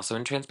she's also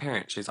in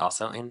Transparent. She's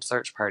also in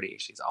Search Party.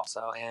 She's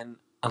also in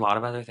a lot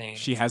of other things.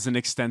 She has an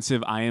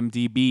extensive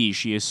IMDb.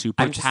 She is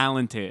super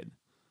talented.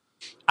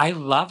 I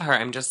love her.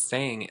 I'm just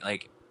saying,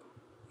 like,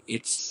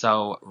 it's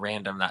so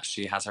random that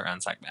she has her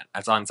own segment.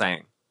 That's all I'm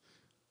saying.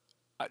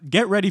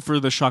 Get ready for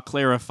the Shaw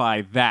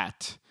Clarify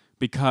That,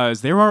 because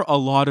there are a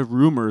lot of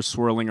rumors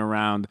swirling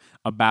around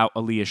about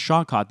Aaliyah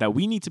Shawkat that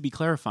we need to be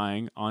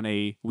clarifying on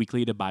a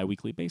weekly to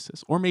bi-weekly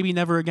basis. Or maybe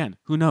never again.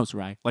 Who knows,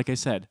 right? Like I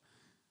said,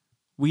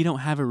 we don't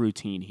have a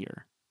routine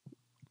here.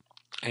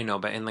 I know,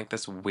 but in like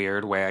this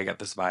weird way, I get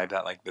this vibe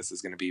that like this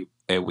is going to be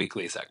a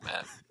weekly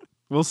segment.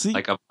 We'll see.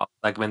 Like of all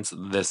segments,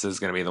 this is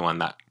going to be the one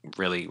that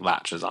really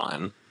latches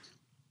on.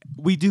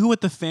 We do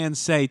what the fans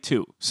say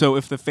too. So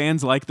if the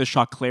fans like the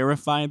Shaw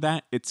Clarify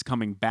That, it's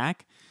coming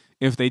back.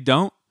 If they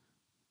don't,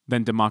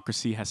 then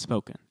democracy has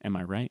spoken. Am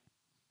I right?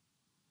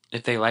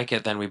 If they like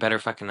it, then we better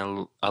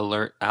fucking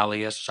alert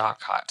Aaliyah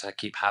Shawkat to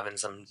keep having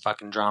some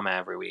fucking drama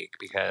every week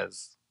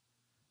because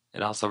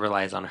it also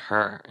relies on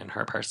her and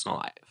her personal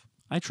life.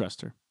 I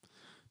trust her.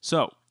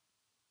 So,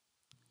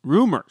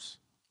 rumors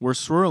were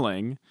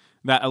swirling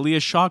that Aaliyah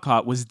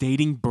Shawkat was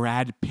dating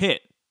Brad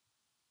Pitt.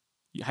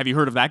 Have you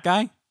heard of that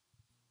guy?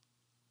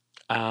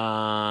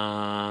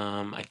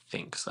 I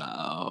think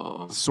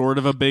so. Sort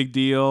of a big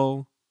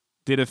deal.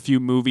 Did a few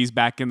movies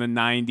back in the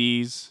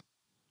 90s.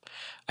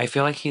 I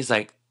feel like he's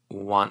like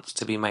wants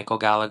to be Michael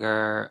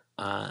Gallagher,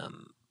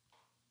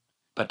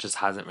 but just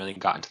hasn't really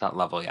gotten to that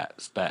level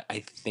yet. But I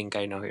think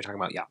I know who you're talking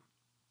about. Yeah.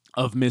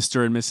 Of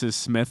Mr. and Mrs.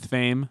 Smith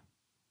fame.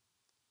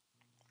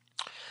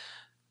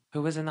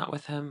 Who was in that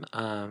with him?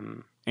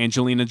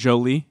 Angelina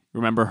Jolie.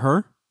 Remember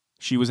her?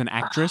 She was an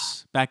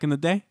actress back in the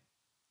day.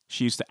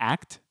 She used to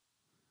act.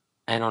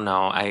 I don't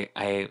know.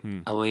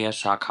 Hmm. Aaliyah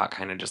Shawkat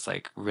kind of just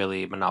like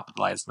really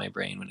monopolized my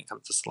brain when it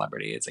comes to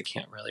celebrities. I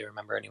can't really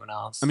remember anyone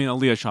else. I mean,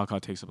 Aaliyah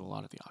Shawkat takes up a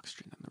lot of the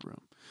oxygen in the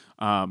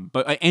room.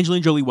 But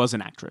Angelina Jolie was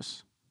an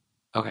actress.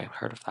 Okay,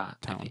 heard of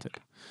that. Talented.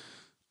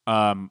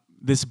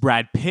 This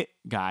Brad Pitt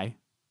guy,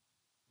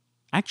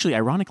 actually,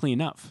 ironically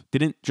enough,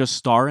 didn't just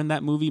star in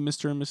that movie,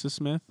 Mr. and Mrs.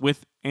 Smith,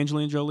 with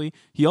Angelina Jolie.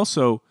 He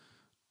also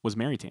was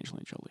married to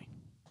Angelina Jolie.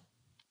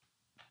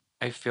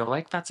 I feel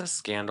like that's a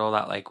scandal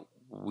that like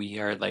we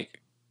are like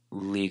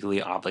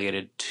legally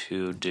obligated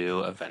to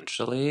do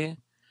eventually,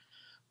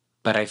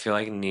 but I feel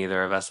like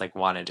neither of us like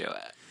want to do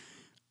it.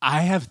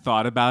 I have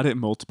thought about it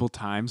multiple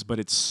times, but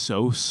it's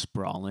so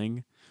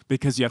sprawling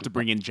because you have to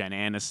bring in Jen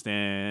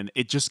Aniston.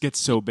 It just gets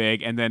so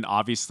big. And then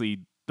obviously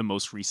the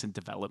most recent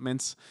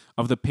developments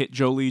of the Pitt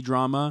Jolie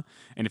drama.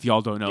 And if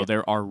y'all don't know, Yeah.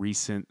 there are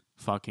recent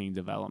fucking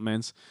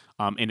developments.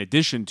 In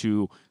addition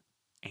to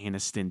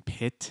Aniston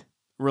Pitt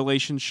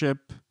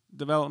relationship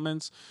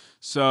developments.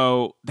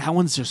 So that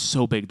one's just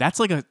so big. That's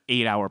like an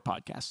 8-hour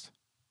podcast.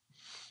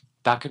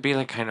 That could be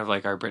like kind of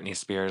like our Britney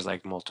Spears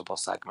like multiple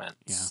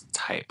segments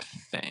type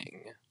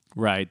thing.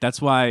 Right.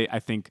 That's why I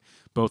think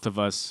both of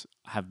us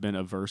have been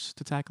averse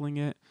to tackling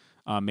it.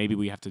 Maybe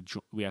we have to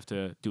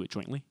do it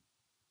jointly.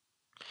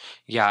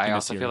 Yeah, I In a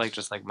also feel like series.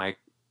 just like my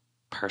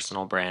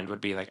personal brand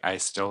would be like I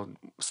still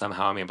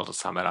somehow am able to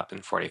sum it up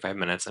in 45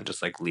 minutes and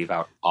just like leave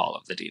out all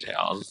of the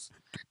details.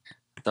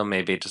 So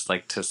maybe just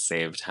like to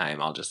save time,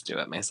 I'll just do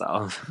it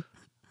myself.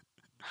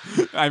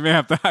 I may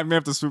have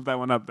to swoop that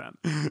one up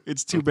then.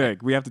 It's too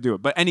big. We have to do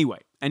it. But anyway,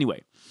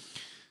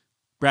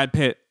 Brad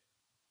Pitt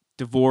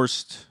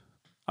divorced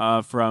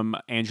from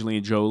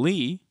Angelina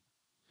Jolie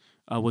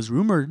was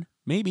rumored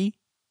maybe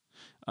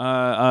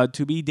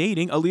to be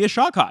dating Aaliyah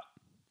Shawkat.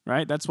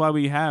 Right? That's why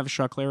we have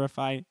Shaw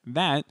clarify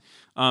that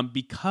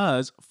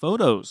because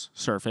photos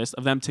surfaced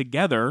of them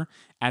together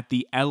at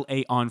the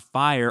LA on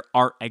Fire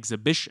art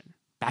exhibition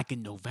back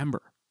in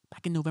November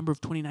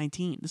of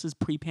 2019. This is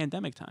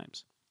pre-pandemic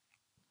times.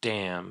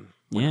 Damn,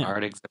 when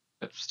art exhibits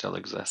still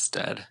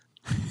existed.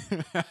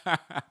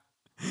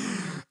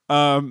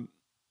 Aaliyah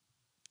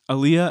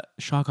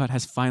Shawkat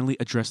has finally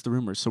addressed the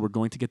rumors, so we're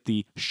going to get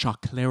the Shaw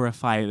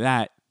clarify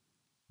that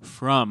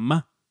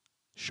from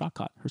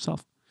Shawkat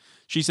herself.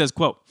 She says,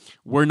 quote,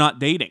 "We're not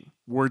dating.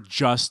 We're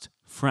just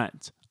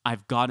friends.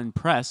 I've gotten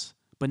press,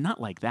 but not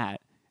like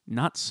that.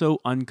 Not so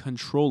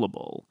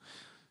uncontrollable."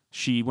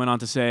 She went on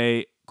to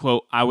say,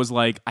 quote, "I was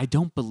like, I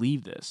don't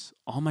believe this.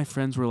 All my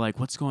friends were like,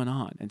 what's going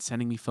on? And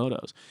sending me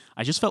photos.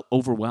 I just felt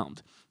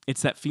overwhelmed.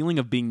 It's that feeling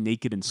of being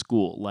naked in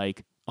school.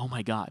 Like, oh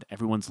my God,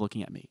 everyone's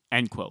looking at me."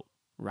 End quote.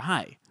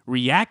 Right.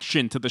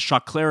 Reaction to the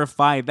shock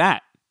clarify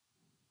that.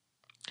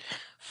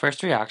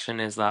 First reaction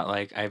is that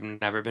like I've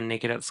never been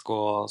naked at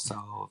school,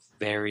 so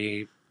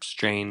very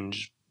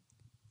strange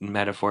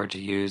metaphor to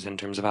use in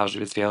terms of how she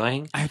was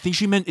feeling. I think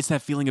she meant it's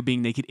that feeling of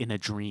being naked in a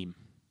dream.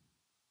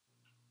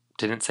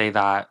 Didn't say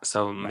that,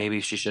 so maybe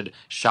she should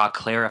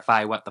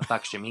clarify what the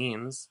fuck she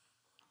means.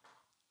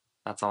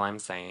 That's all I'm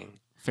saying.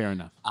 Fair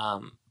enough.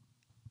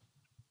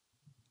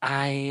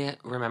 I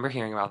remember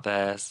hearing about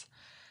this,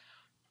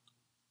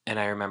 and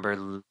I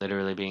remember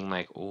literally being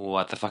like,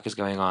 what the fuck is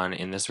going on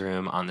in this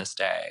room on this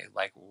day?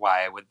 Like,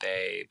 why would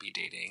they be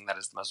dating? That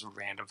is the most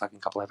random fucking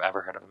couple I've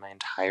ever heard of in my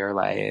entire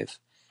life.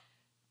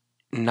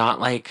 Not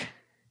like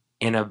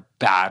in a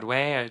bad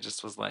way. I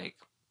just was like,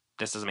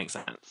 this doesn't make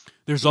sense.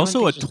 There's Feeling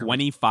also a things just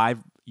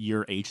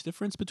 25-year age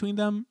difference between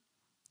them.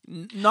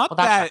 Not Well,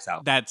 that checks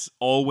out. that's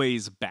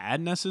always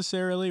bad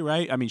necessarily,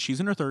 right? I mean, she's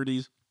in her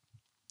 30s,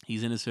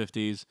 he's in his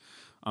 50s.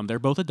 They're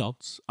both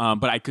adults,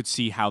 but I could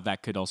see how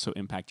that could also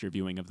impact your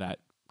viewing of that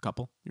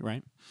couple. You're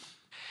right.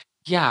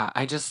 Yeah,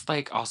 I just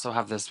like also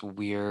have this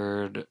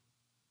weird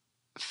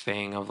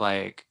thing of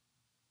like,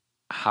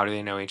 how do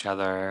they know each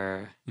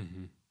other?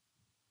 Mm-hmm.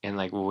 And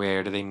like,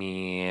 where do they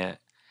meet?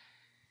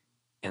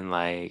 And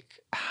like,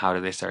 how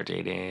do they start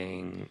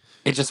dating?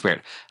 It's just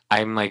weird.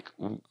 I'm like,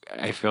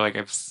 I feel like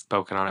I've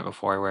spoken on it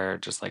before where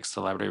just like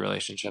celebrity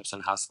relationships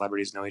and how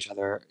celebrities know each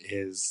other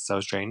is so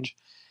strange.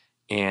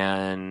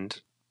 And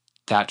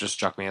that just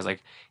struck me as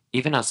like,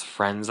 even as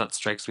friends, that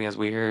strikes me as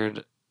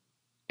weird.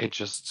 It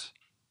just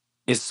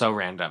is so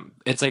random.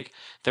 It's like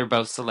they're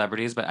both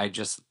celebrities, but I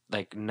just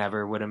like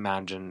never would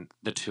imagine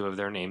the two of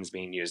their names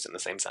being used in the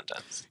same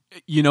sentence.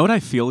 You know what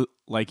I feel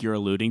like you're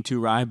alluding to,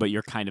 Rye, but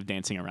you're kind of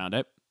dancing around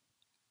it.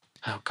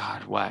 Oh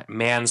God, what?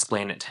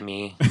 Mansplain it to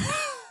me.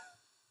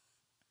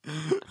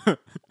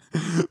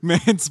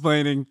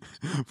 Mansplaining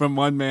from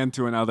one man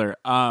to another.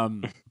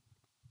 I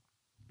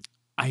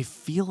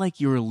feel like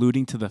you're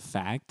alluding to the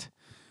fact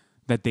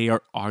that they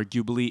are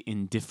arguably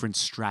in different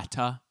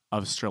strata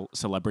of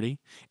celebrity,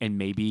 and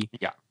maybe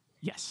Yeah.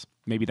 Yes.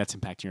 Maybe that's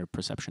impacting your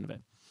perception of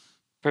it.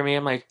 For me,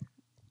 I'm like,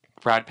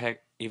 Brad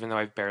Pitt, even though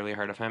I've barely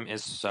heard of him,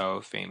 is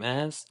so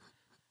famous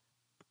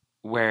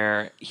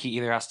where he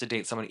either has to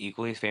date someone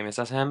equally famous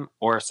as him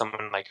or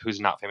someone like who's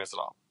not famous at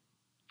all.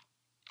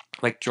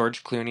 Like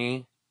George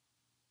Clooney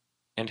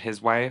and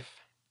his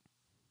wife,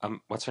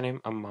 what's her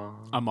name?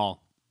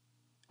 Amal.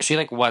 She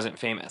like wasn't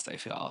famous, I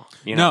feel.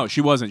 You No, know?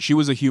 she wasn't. She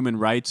was a human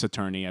rights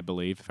attorney, I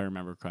believe, if I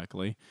remember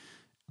correctly.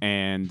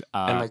 And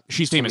And like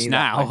she's to famous me that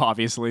now, like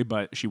obviously,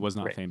 but she was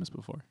not right. famous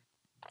before.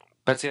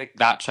 But see like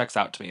that checks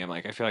out to me. I'm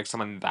like, I feel like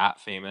someone that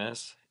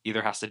famous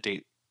either has to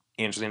date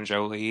Angelina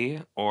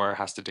Jolie or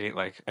has to date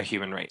like a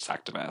human rights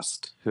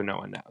activist who no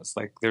one knows.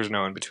 Like there's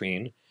no in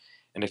between.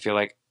 And I feel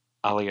like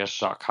Alia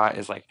Shawkat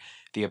is like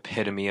the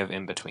epitome of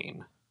in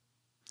between.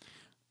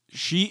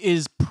 She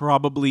is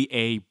probably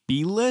a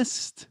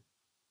B-list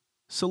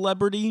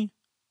celebrity,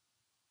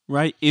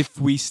 right?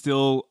 If we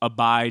still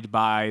abide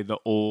by the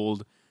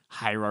old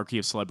hierarchy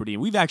of celebrity.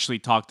 And we've actually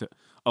talked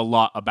a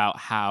lot about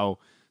how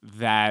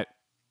that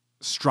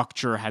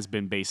structure has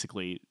been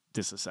basically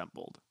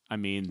disassembled. I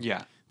mean,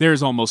 Yeah.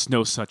 there's almost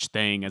no such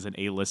thing as an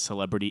A-list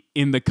celebrity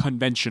in the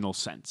conventional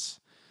sense.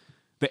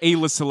 The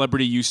A-list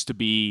celebrity used to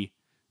be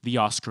the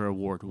Oscar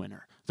award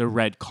winner, the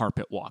red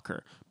carpet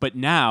walker. But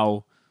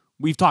now,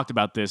 we've talked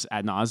about this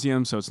ad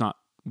nauseum, so it's not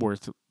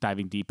worth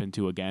diving deep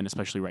into again,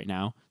 especially right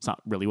now. It's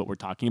not really what we're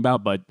talking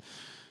about, but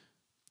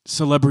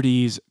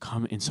celebrities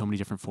come in so many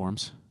different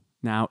forms.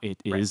 Now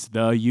it Right. is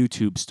the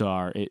YouTube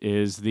star. It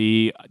is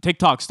the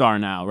TikTok star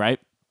now, right?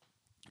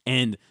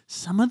 And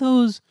some of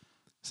those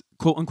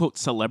quote unquote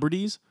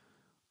celebrities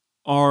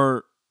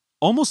are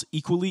almost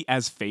equally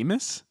as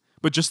famous,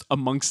 but just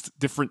amongst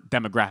different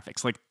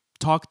demographics. Like,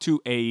 talk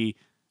to a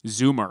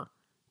Zoomer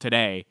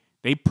today,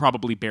 they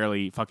probably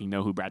barely fucking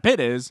know who Brad Pitt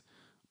is,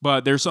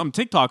 but there's some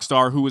TikTok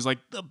star who is like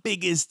the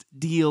biggest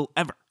deal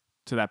ever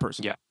to that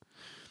person. Yeah.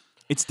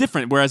 It's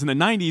different. Whereas in the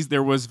 90s,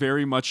 there was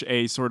very much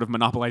a sort of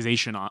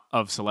monopolization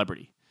of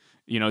celebrity,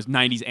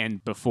 90s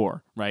and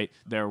before, right?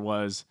 There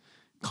was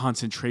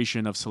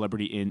concentration of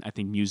celebrity in, I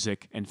think,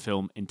 music and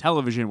film and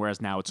television,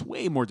 whereas now it's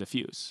way more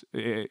diffuse.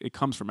 It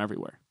comes from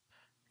everywhere.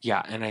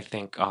 Yeah. And I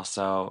think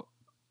also,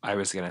 I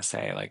was going to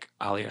say, like,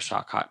 Alia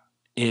Shawkat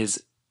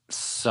is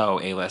so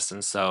A-list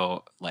and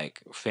so,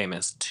 like,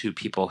 famous to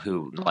people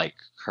who like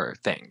her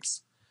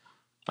things.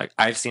 Like,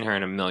 I've seen her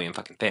in a million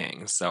fucking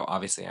things. So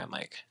obviously, I'm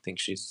like, think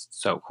she's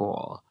so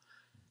cool.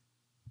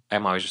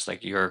 I'm always just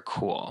like, you're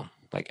cool.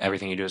 Like,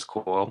 everything you do is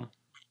cool.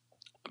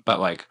 But,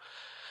 like,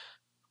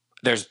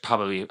 there's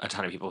probably a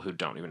ton of people who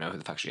don't even know who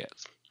the fuck she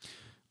is.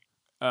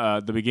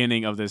 The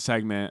beginning of this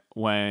segment,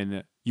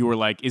 when you were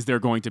like, is there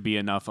going to be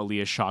enough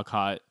Aaliyah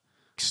Shawkat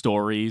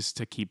stories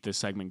to keep this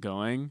segment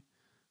going?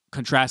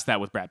 Contrast that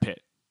with Brad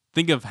Pitt.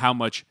 Think of how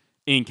much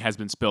ink has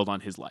been spilled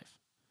on his life.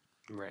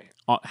 Right.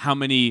 How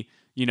many,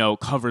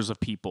 covers of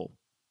People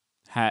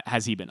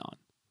has he been on?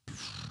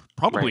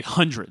 Probably Right.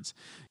 hundreds.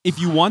 If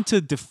you want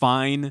to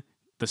define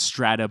the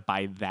strata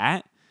by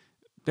that,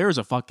 there is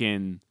a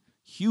fucking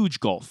huge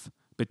gulf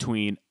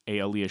between a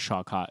Aaliyah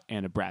Shawkat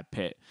and a Brad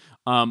Pitt.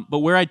 But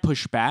where I'd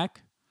push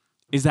back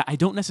is that I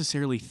don't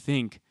necessarily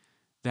think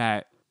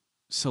that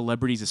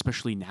celebrities,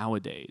 especially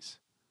nowadays,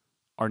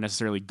 are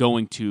necessarily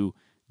going to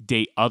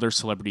date other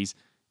celebrities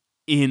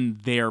in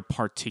their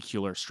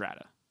particular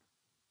strata.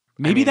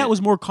 Maybe that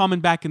was more common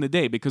back in the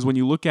day, because when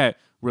you look at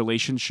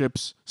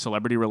relationships,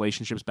 celebrity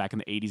relationships back in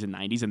the 80s and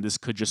 90s, and this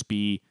could just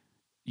be,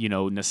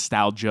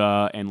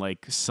 nostalgia and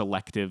like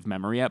selective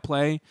memory at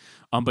play.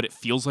 But it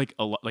feels like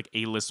like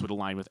A-list would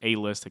align with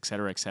A-list, et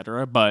cetera, et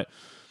cetera. But,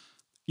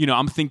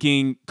 I'm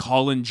thinking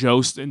Colin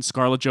Jost and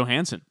Scarlett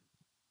Johansson.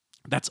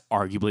 That's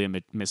arguably a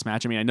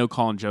mismatch. I mean, I know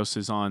Colin Jost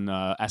is on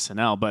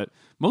SNL, but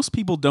most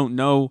people don't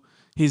know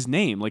his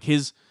name. Like,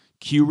 his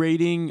Q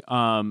rating,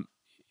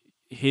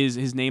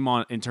 his name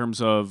on in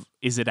terms of,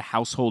 is it a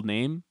household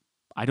name?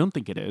 I don't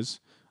think it is.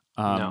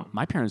 No.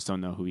 My parents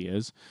don't know who he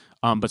is.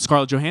 But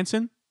Scarlett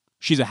Johansson,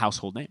 she's a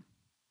household name.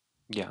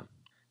 Yeah.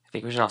 I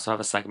think we should also have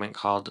a segment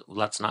called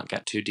Let's Not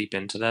Get Too Deep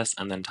Into This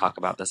and then talk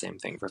about the same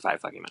thing for 5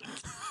 fucking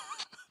minutes.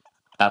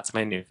 That's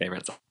my new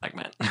favorite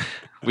segment.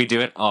 We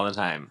do it all the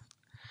time.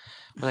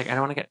 We're like, I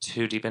don't want to get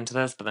too deep into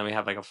this, but then we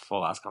have like a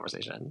full ass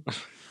conversation.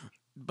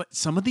 But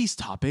some of these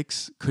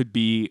topics could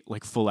be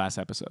like full ass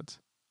episodes.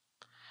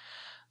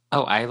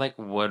 Oh, I like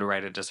would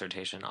write a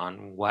dissertation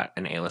on what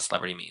an A-list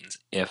celebrity means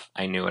if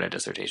I knew what a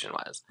dissertation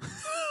was.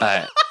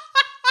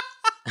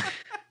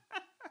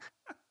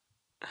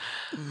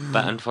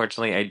 But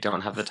unfortunately, I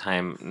don't have the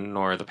time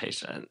nor the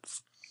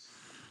patience.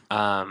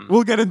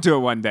 We'll get into it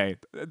one day.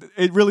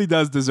 It really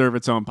does deserve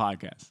its own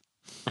podcast.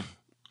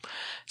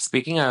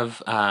 Speaking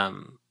of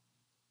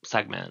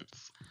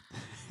segments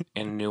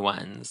and new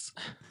ones,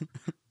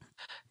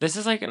 this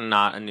is like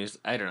not a new.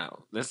 I don't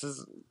know. This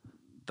is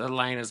the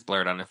line is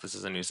blurred on if this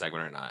is a new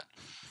segment or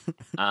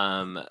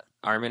not.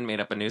 Armin made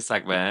up a new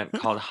segment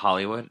called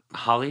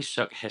Holly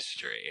Shook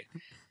History,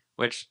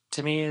 which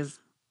to me is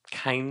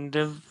kind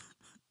of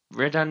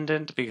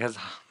redundant because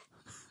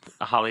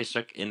Holly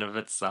Shook in of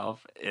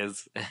itself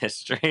is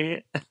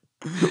history.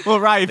 Well,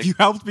 right, if you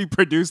helped me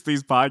produce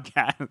these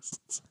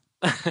podcasts.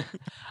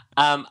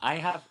 I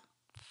have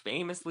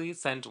famously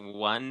sent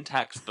one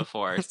text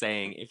before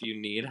saying, if you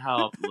need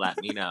help, let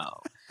me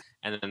know.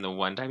 And then the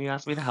one time you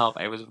asked me to help,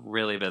 I was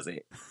really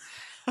busy.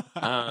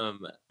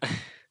 Um,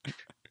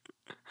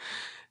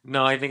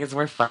 no, I think it's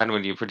more fun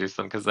when you produce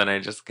them because then I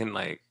just can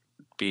like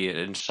be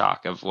in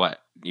shock of what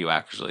you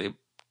actually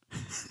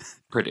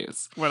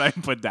produce. What I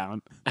put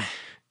down.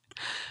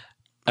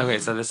 Okay,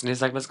 so this new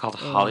segment is called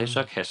Holly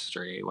Shook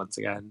History. Once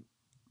again,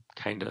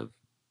 kind of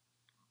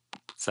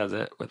says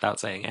it without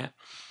saying it.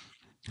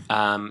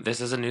 This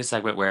is a new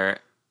segment where,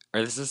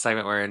 or this is a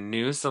segment where a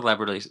new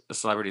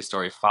celebrity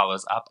story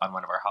follows up on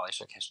one of our Holly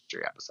Shook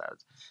History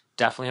episodes.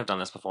 Definitely have done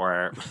this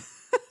before.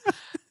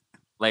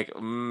 Like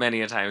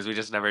many a times, we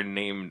just never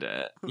named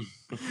it.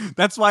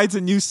 That's why it's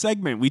a new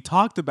segment. We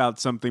talked about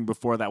something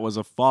before that was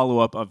a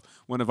follow-up of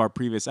one of our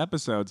previous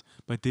episodes,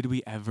 but did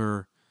we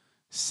ever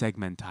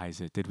segmentize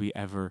it? Did we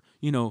ever,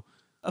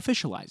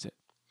 officialize it?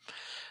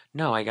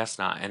 No, I guess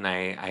not. And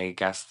I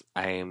guess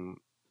I'm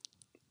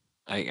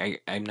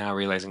now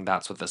realizing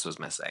that's what this was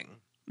missing.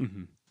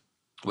 Mm-hmm.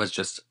 Was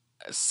just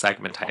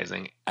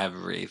segmentizing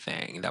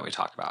everything that we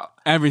talked about.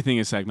 Everything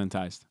is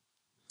segmentized.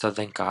 So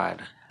thank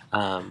God.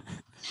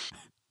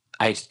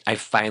 I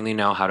finally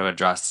know how to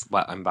address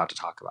what I'm about to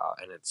talk about,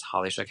 and it's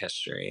Holly Shook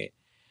History.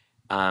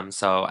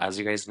 So as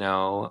you guys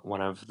know,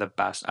 one of the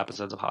best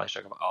episodes of Holly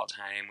Shook of all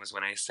time was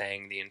when I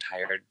sang the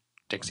entire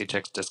Dixie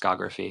Chicks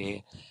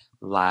discography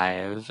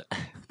live,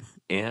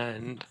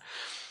 and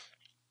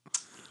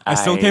I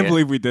still can't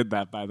believe we did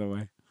that, by the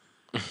way.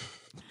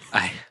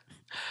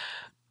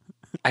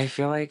 I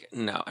feel like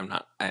no, I'm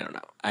not. I don't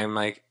know. I'm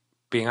like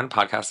being on a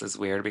podcast is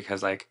weird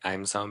because like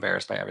I'm so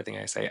embarrassed by everything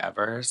I say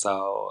ever.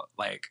 So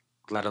like,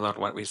 let alone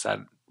what we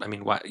said. I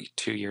mean, what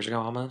 2 years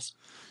ago almost.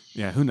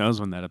 Yeah, who knows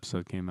when that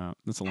episode came out?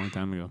 That's a long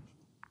time ago.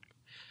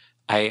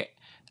 I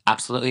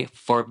absolutely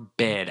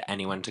forbid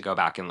anyone to go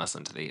back and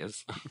listen to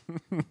these.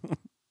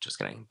 Just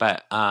kidding.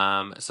 But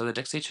so the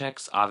Dixie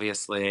Chicks,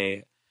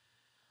 obviously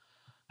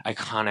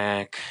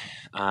iconic.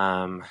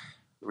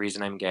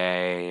 Reason I'm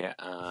gay.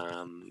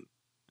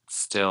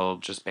 Still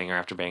just banger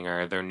after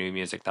banger. Their new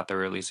music that they're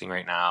releasing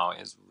right now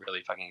is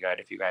really fucking good.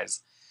 If you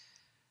guys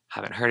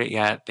haven't heard it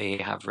yet, they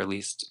have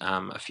released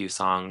a few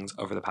songs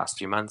over the past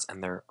few months,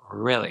 and they're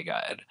really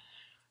good.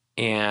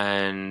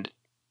 And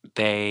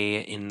they,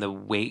 in the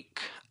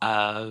wake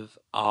of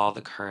all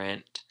the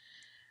current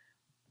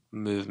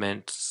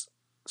movements,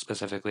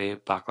 specifically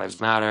Black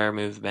Lives Matter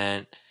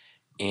movement,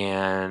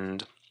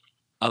 and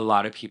a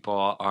lot of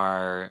people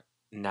are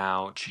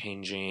now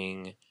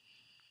changing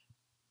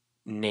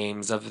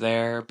names of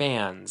their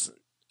bands.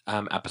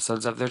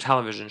 Episodes of their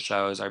television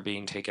shows are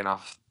being taken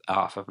off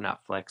of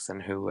Netflix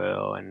and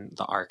Hulu and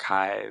the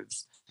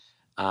archives.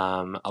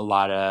 A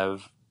lot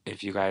of,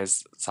 if you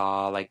guys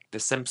saw like The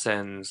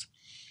Simpsons,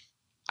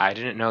 I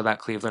didn't know that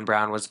Cleveland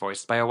Brown was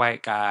voiced by a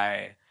white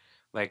guy.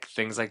 Like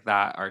things like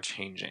that are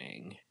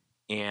changing,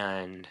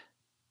 and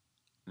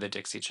the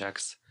Dixie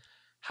Chicks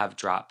have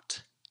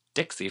dropped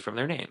Dixie from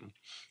their name,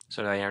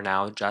 so they are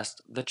now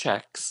just the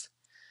Chicks.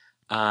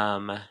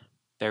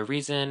 Their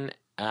reason,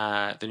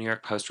 the New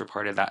York Post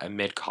reported that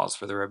amid calls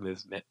for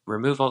the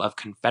removal of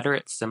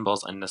Confederate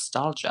symbols and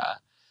nostalgia,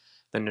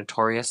 the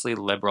notoriously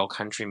liberal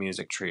country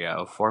music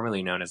trio,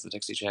 formerly known as the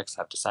Dixie Chicks,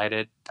 have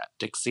decided that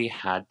Dixie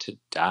had to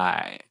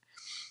die.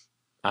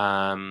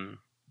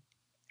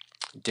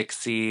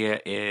 Dixie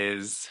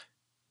is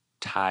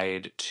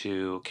tied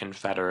to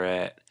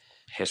Confederate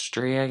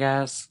history, I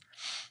guess.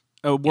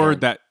 A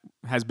word that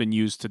has been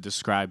used to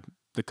describe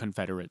the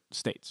Confederate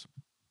States.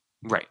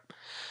 Right.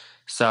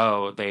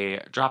 So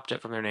they dropped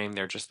it from their name.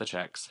 They're just the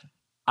Chicks.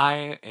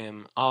 I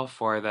am all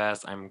for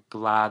this. I'm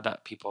glad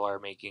that people are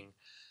making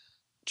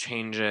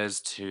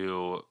changes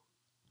to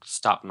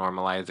stop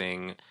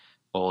normalizing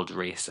old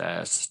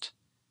racist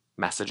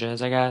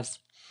messages, I guess.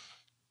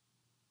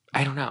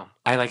 I don't know.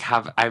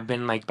 I've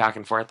been like back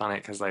and forth on it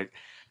because like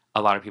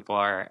a lot of people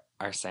are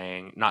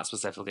saying, not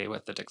specifically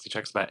with the Dixie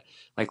Chicks, but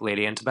like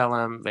Lady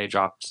Antebellum, they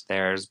dropped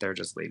theirs. They're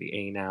just Lady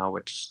A now,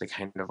 which they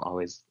kind of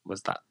always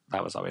was that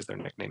was always their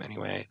nickname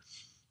anyway.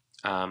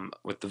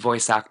 With the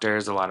voice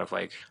actors, a lot of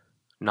like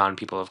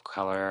non-people of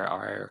color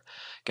are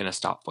gonna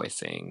stop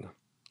voicing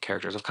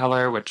characters of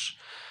color, which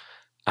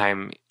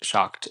I'm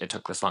shocked it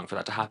took this long for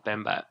that to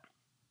happen, but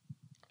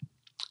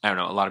I don't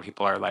know, a lot of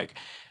people are like,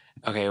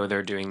 okay, well,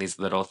 they're doing these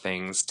little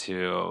things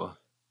to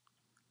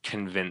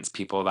convince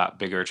people that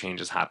bigger change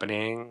is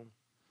happening.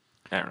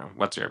 I don't know.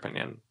 What's your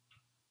opinion?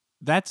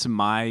 That's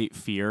my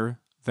fear,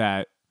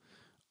 that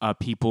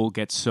people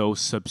get so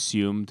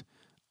subsumed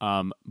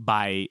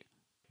by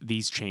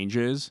these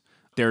changes.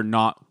 They're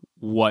not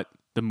what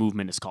the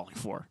movement is calling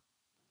for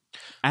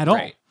at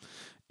all.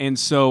 And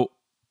so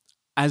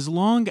as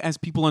long as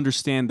people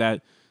understand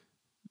that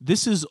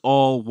this is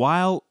all,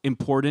 while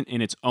important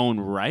in its own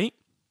right,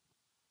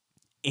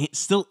 it's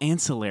still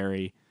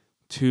ancillary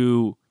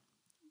to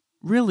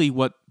really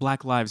what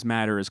Black Lives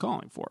Matter is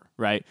calling for,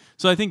 right?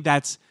 So I think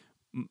that's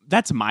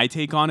my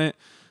take on it,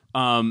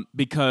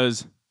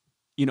 because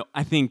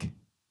I think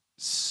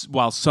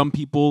while some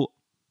people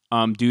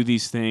do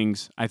these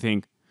things, I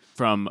think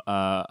from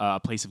a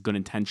place of good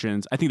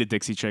intentions, I think the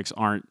Dixie Chicks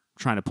aren't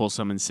trying to pull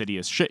some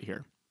insidious shit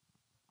here.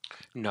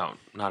 No,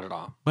 not at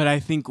all. But I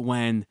think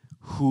when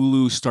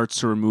Hulu starts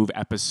to remove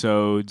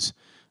episodes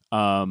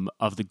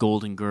of the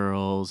Golden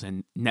Girls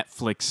and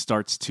Netflix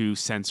starts to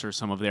censor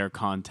some of their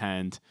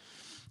content,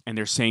 and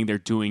they're saying they're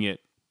doing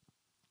it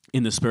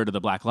in the spirit of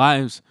the Black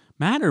Lives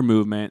Matter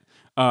movement,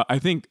 I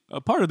think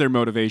a part of their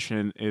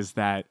motivation is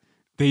that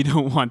they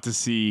don't want to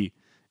see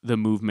the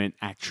movement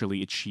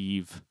actually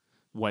achieve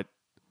what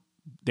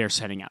they're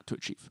setting out to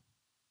achieve.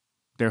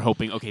 They're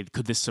hoping, okay,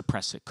 could this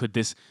suppress it? Could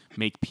this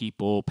make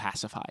people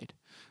pacified?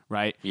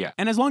 Right? Yeah.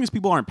 And as long as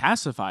people aren't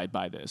pacified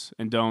by this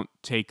and don't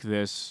take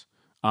this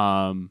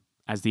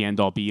as the end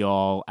all be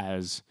all,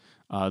 as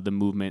the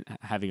movement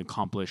having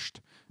accomplished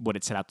what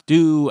it set out to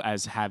do,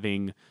 as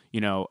having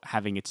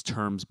its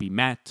terms be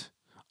met,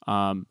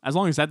 as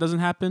long as that doesn't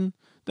happen,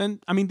 then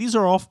I mean these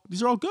are all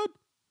good.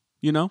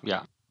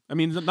 Yeah. I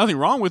mean, there's nothing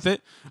wrong with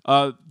it.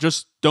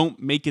 Just don't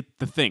make it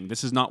the thing.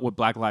 This is not what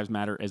Black Lives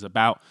Matter is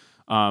about.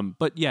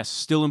 But yes,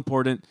 still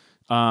important,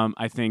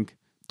 I think,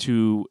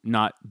 to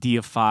not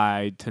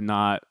deify, to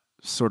not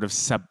sort of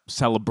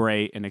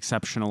celebrate and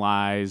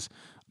exceptionalize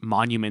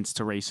monuments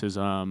to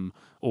racism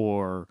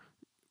or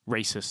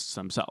racists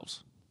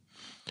themselves.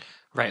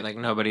 Right, like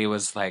nobody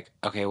was like,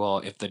 okay, well,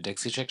 if the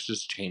Dixie Chicks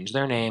just changed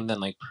their name,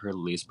 then like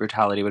police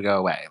brutality would go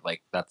away.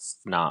 Like that's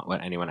not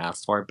what anyone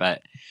asked for,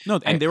 but No, I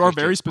and there are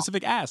appreciate. very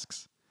specific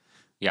asks.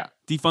 Yeah,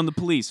 Defund the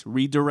police,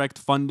 redirect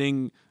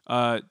funding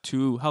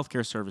to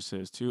healthcare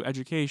services, to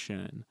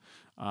education,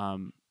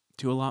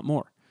 to a lot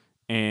more.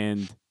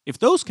 And if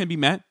those can be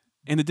met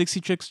and the Dixie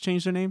Chicks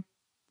change their name,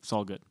 it's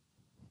all good.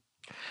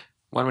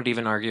 one would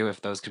even argue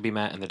if those could be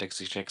met and the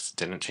Dixie Chicks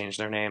didn't change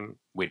their name,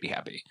 we'd be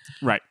happy.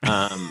 Right.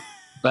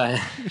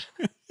 But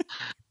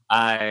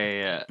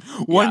I,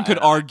 One could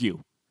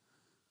argue.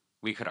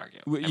 We could argue.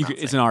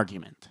 It's an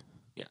argument.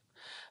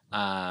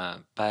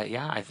 But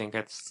yeah, I think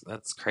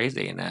that's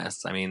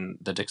craziness. I mean,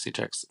 the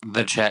Chicks,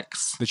 the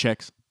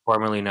Chicks,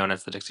 formerly known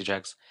as the Dixie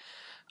Chicks,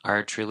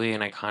 are truly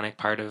an iconic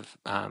part of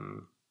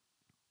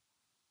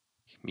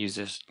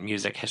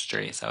music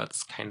history. So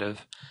it's kind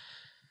of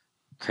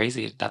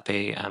crazy that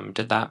they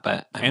did that,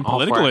 but and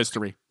political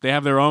history. They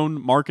have their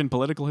own mark in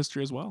political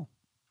history as well.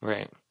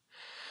 Right.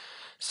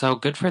 So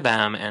good for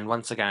them. And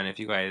once again, if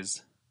you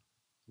guys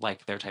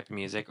like their type of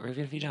music, or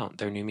even if you don't,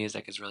 their new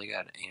music is really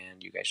good,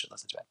 and you guys should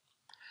listen to it.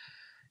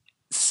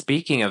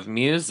 Speaking of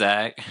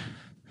music,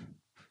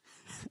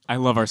 I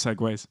love our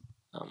segues.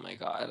 Oh my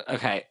god.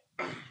 Okay.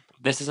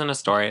 This isn't a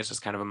story, it's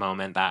just kind of a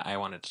moment that I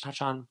wanted to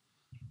touch on.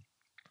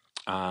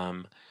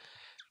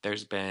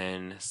 There's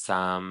been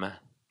some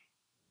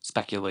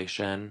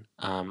speculation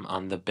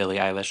on the Billie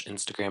Eilish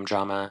Instagram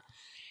drama.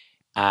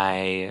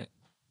 I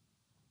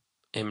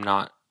am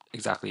not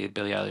exactly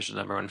Billie Eilish's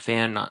number one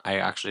fan. I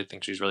actually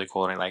think she's really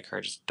cool and I like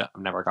her. Just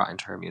never got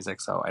into her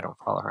music, so I don't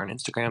follow her on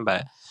Instagram.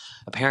 But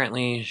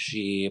apparently,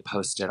 she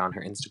posted on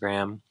her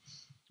Instagram,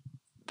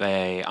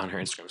 on her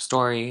Instagram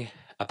story,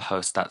 a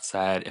post that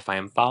said, "If I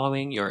am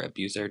following your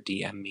abuser,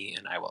 DM me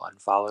and I will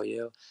unfollow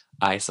you.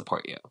 I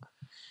support you."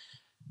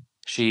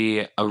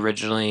 She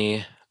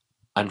originally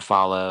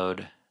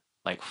unfollowed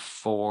like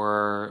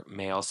 4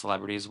 male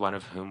celebrities, one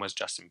of whom was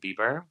Justin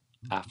Bieber,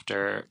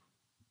 after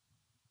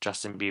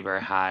Justin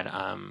Bieber had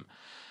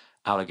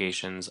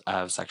allegations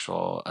of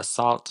sexual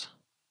assault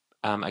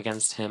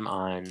against him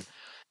on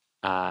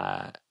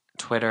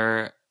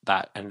Twitter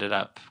that ended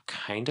up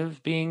kind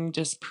of being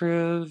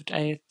disproved,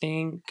 I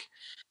think.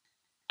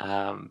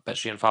 But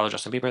she unfollowed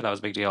Justin Bieber. That was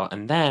a big deal.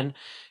 And then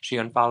she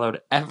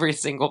unfollowed every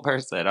single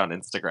person on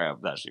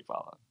Instagram that she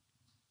followed.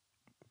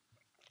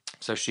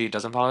 So she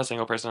doesn't follow a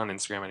single person on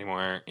Instagram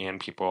anymore, and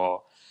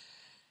people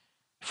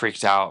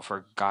freaked out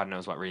for God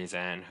knows what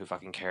reason. Who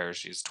fucking cares?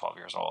 She's 12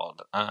 years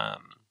old.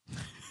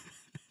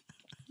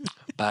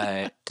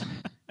 But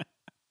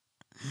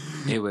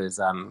it was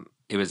an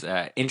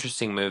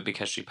interesting move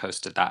because she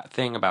posted that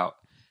thing about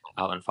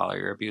I'll unfollow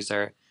your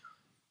abuser.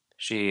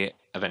 She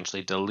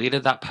eventually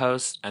deleted that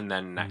post, and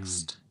then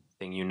next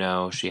thing you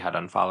know, she had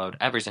unfollowed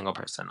every single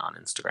person on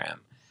Instagram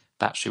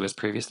that she was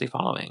previously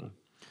following.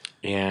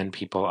 And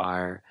people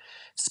are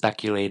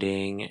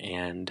speculating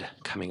and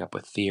coming up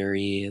with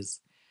theories,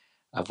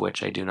 of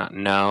which I do not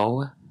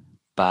know,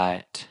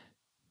 but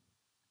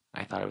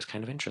I thought it was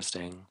kind of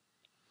interesting.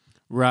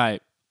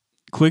 Right.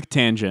 Quick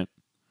tangent.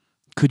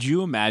 Could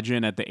you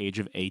imagine at the age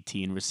of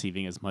 18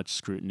 receiving as much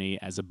scrutiny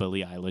as a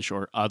Billie Eilish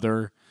or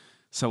other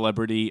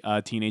celebrity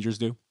teenagers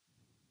do?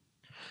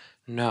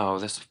 No,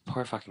 this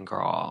poor fucking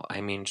girl. I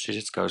mean, she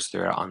just goes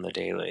through it on the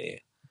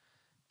daily.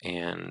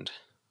 And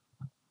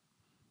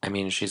I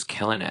mean, she's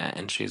killing it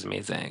and she's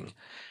amazing.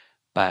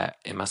 But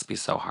it must be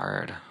so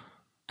hard.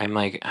 I'm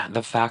like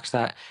the fact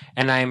that,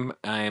 and I'm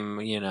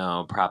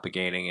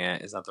propagating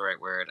it. Is that the right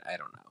word? I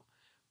don't know.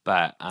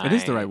 But it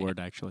is the right word,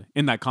 actually,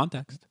 in that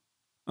context,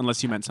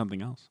 unless you meant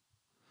something else.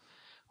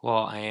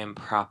 Well, I am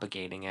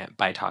propagating it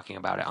by talking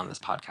about it on this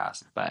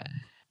podcast, but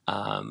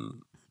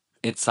Um,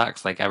 it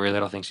sucks. Like every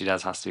little thing she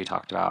does has to be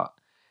talked about,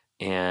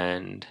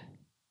 and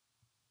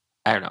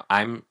I don't know.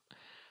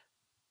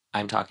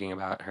 I'm talking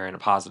about her in a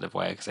positive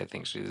way because I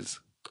think she's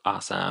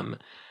awesome.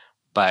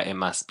 But it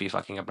must be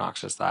fucking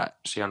obnoxious that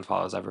she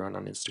unfollows everyone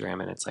on Instagram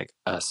and it's like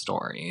a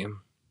story.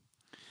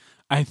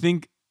 I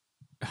think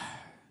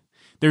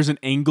there's an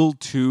angle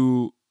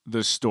to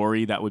the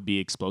story that would be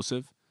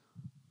explosive,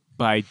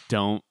 but I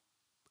don't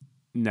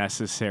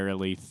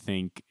necessarily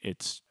think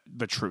it's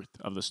the truth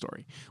of the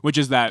story, which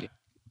is that Yeah.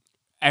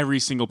 every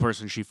single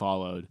person she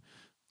followed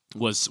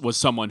was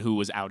someone who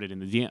was outed in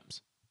the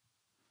DMs.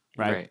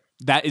 Right? Right.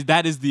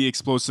 That is the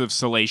explosive,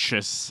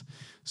 salacious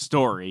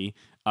story.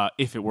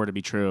 If it were to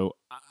be true,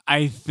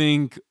 I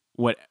think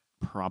what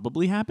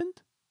probably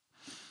happened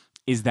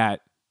is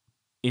that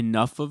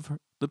enough of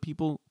the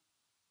people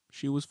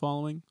she was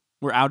following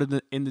were out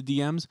in the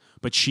DMs,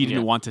 but she Yeah.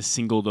 didn't want to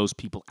single those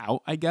people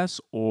out, I guess.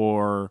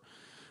 Or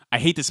I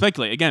hate to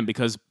speculate again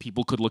because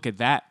people could look at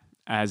that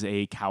as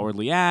a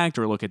cowardly act,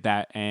 or look at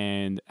that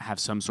and have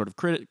some sort of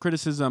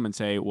criticism and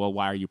say, well,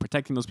 why are you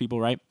protecting those people,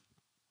 right?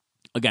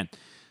 Again,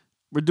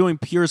 we're doing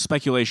pure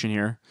speculation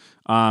here.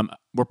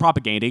 We're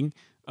propagating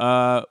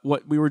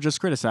what we were just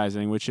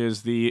criticizing, which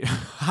is the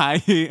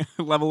high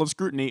level of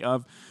scrutiny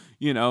of,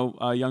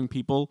 young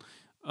people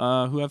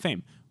who have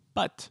fame.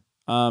 But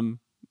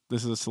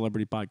this is a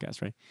celebrity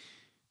podcast, right?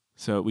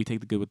 So we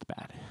take the good with the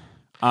bad.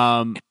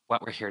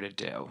 What we're here to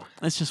do.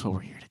 That's just what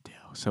we're here to do.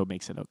 So it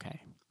makes it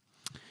okay.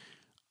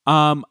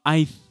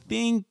 I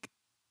think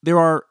there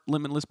are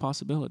limitless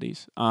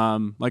possibilities.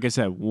 Like I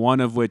said, one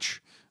of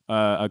which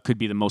could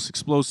be the most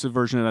explosive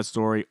version of that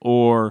story,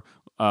 or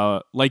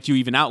like you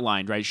even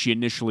outlined, right? She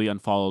initially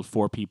unfollowed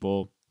 4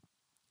 people,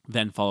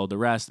 then followed the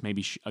rest.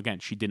 Maybe she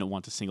didn't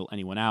want to single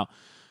anyone out,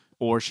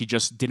 or she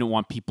just didn't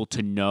want people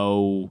to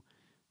know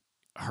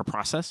her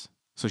process.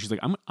 So she's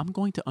like, I'm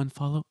going to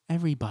unfollow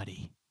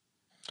everybody.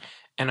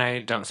 And I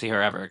don't see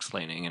her ever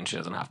explaining, and she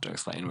doesn't have to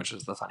explain, which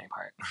is the funny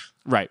part.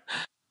 Right.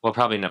 We'll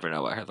probably never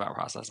know what her thought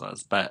process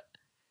was, but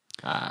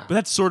But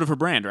that's sort of her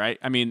brand, right?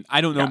 I mean,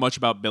 I don't know yeah, much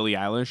about Billie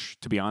Eilish,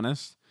 to be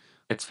honest.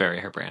 it's very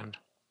her brand.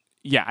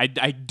 Yeah,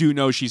 I do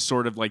know she's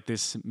sort of like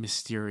this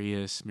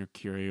mysterious,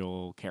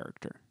 mercurial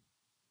character.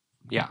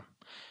 Yeah.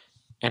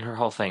 And her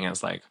whole thing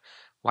is like,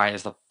 why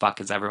is the fuck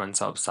is everyone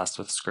so obsessed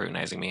with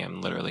scrutinizing me?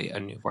 I'm literally a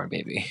newborn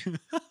baby.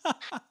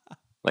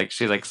 Like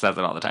she like says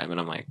it all the time, and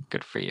I'm like,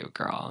 good for you,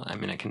 girl. I'm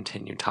gonna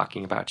continue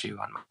talking about you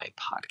on my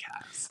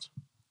podcast.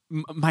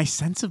 My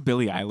sense of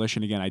Billie Eilish,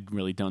 and again, I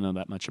really don't know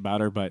that much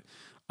about her, but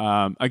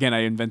again, I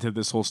invented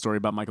this whole story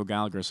about Michael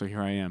Gallagher, so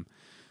here I am.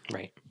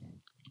 Right.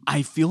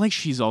 I feel like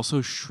she's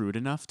also shrewd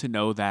enough to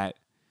know that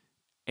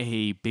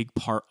a big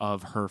part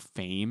of her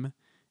fame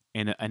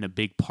and a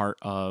big part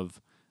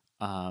of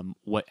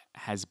what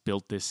has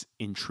built this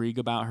intrigue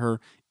about her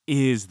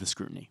is the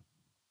scrutiny.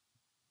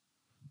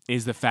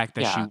 Is the fact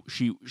that Yeah.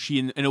 she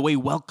in a way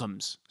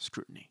welcomes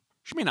scrutiny.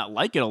 She may not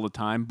like it all the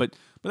time, but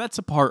that's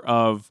a part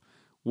of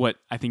what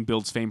I think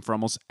builds fame for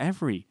almost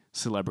every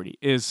celebrity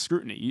is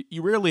scrutiny.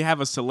 You rarely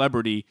have a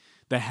celebrity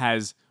that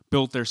has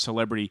built their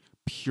celebrity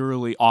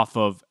purely off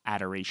of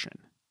adoration.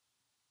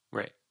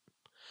 Right.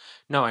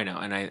 No, I know,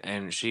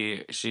 and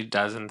she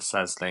does and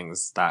says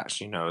things that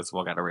she knows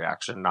will get a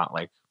reaction, not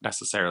like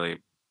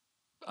necessarily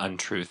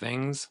untrue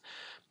things.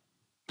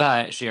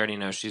 But she already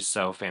knows she's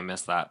so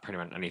famous that pretty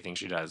much anything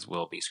she does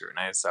will be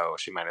scrutinized, so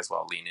she might as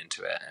well lean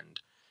into it and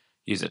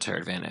use it to her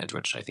advantage,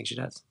 which I think she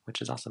does, which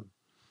is awesome.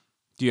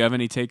 Do you have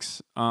any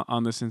takes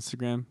on this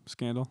Instagram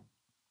scandal?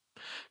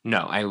 No,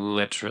 I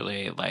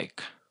literally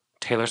like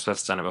Taylor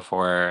Swift's done it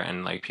before,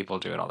 and like people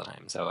do it all the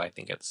time. So I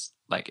think it's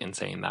like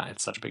insane that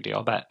it's such a big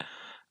deal. But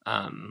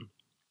um,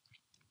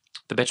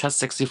 the bitch has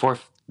 64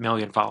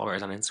 million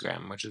followers on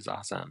Instagram, which is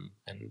awesome.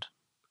 And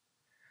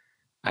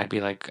I'd be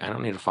like, I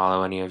don't need to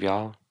follow any of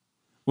y'all.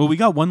 Well, we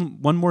got one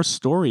more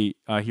story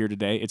here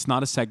today. It's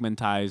not a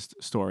segmentized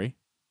story.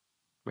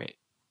 Right.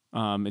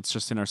 It's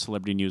just in our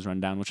celebrity news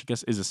rundown, which I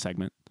guess is a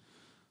segment.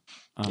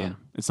 Yeah.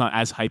 It's not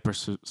as hyper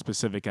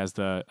specific as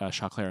the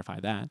shall clarify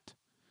that.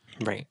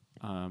 Right.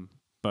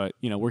 But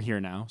we're here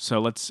now,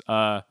 so let's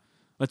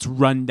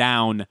run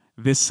down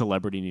this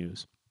celebrity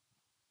news.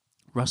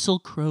 Russell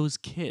Crowe's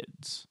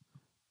kids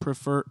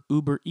prefer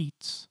Uber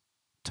Eats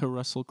to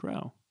Russell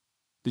Crowe.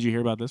 Did you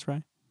hear about this,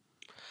 Ray?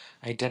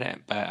 I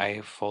didn't, but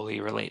I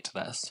fully relate to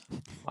this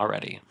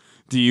already.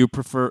 Do you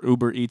prefer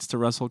Uber Eats to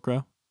Russell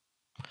Crowe?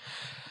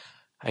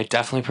 I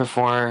definitely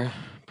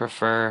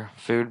prefer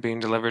food being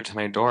delivered to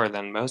my door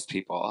than most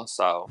people,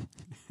 so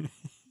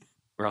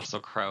Russell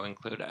Crowe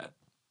included.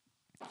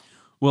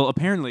 Well,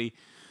 apparently,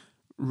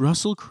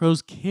 Russell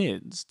Crowe's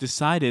kids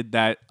decided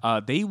that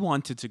they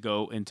wanted to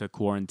go into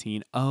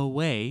quarantine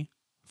away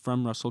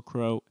from Russell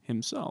Crowe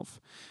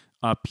himself,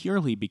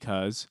 purely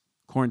because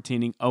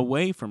quarantining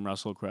away from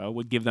Russell Crowe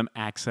would give them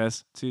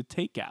access to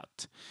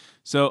takeout.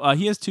 So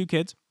he has 2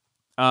 kids,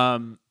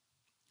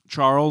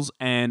 Charles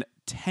and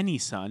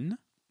Tennyson.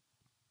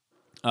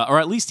 Or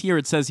at least here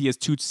it says he has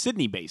 2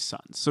 Sydney-based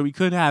sons. So he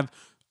could have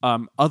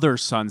other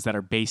sons that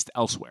are based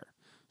elsewhere.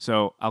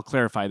 So I'll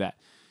clarify that.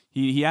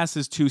 He asked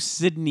his two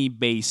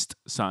Sydney-based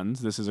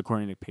sons, this is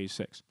according to page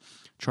 6,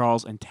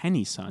 Charles and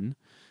Tenny's son,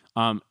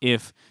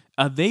 if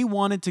they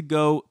wanted to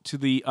go to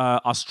the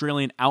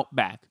Australian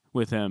outback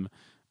with him.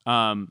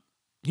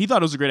 He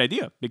thought it was a great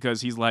idea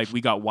because he's like, we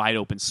got wide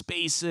open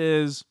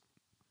spaces.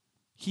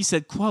 He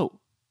said, quote,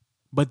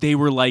 but they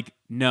were like,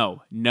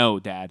 no,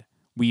 Dad.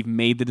 We've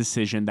made the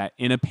decision that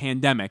in a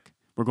pandemic,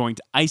 we're going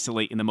to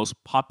isolate in the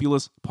most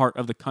populous part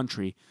of the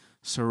country,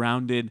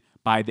 surrounded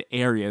by the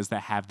areas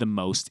that have the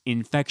most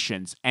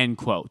infections, end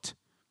quote.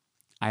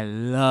 I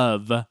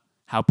love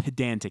how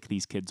pedantic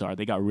these kids are.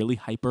 They got really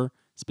hyper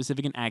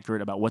specific and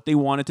accurate about what they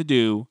wanted to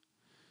do,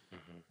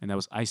 and that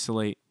was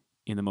isolate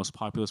in the most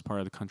populous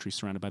part of the country,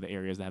 surrounded by the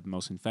areas that have the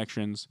most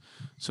infections.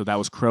 So that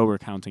was Crow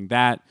recounting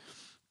that.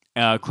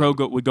 Crow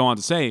would go on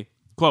to say,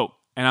 quote,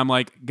 and I'm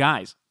like,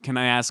 guys, can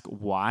I ask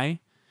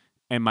why?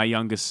 And my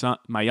youngest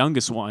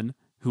one,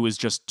 who is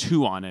just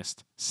too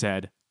honest,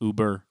 said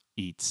Uber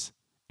Eats,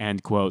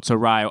 end quote. So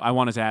Rye, I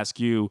wanted to ask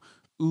you,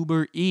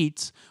 Uber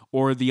Eats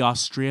or the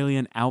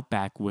Australian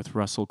outback with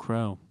Russell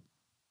Crowe?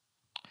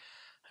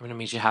 I'm going to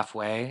meet you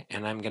halfway,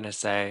 and I'm going to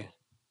say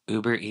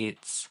Uber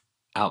Eats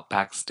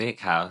Outback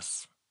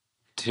Steakhouse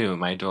to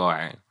my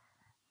door.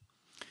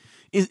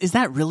 Is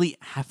that really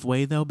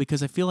halfway though?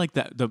 Because I feel like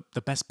the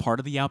best part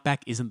of the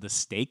outback isn't the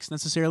steaks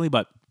necessarily,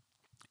 but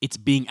it's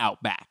being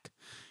outback.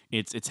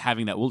 It's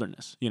having that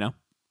wilderness, you know?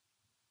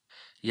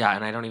 Yeah,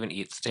 and I don't even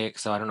eat steak,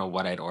 so I don't know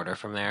what I'd order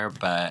from there,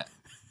 but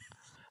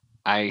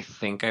I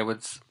think I would.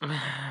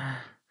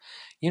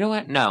 You know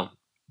what? No.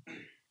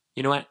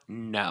 You know what?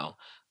 No.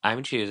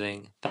 I'm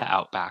choosing the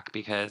Outback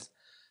because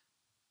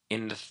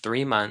in the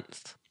 3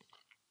 months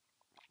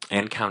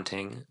and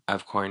counting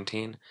of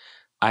quarantine,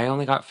 I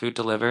only got food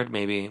delivered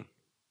maybe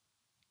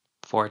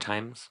 4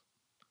 times,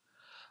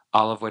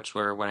 all of which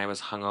were when I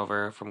was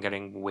hungover from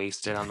getting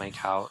wasted on my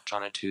couch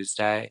on a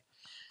Tuesday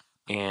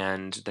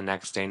and the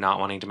next day not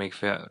wanting to make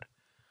food.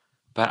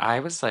 But I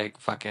was like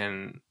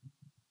fucking,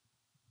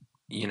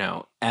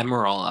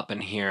 Emerald up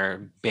in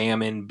here,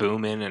 bamming,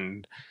 booming,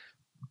 and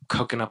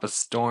cooking up a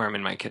storm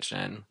in my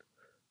kitchen.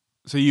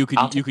 So you could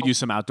I'll you take could the, use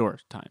some outdoor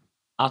time.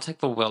 I'll take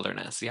the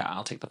wilderness. Yeah,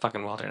 I'll take the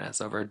fucking wilderness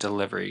over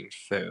delivering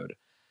food.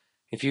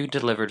 If you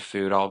delivered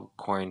food all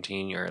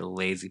quarantine, you're a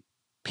lazy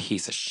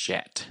piece of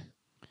shit.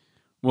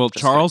 Well,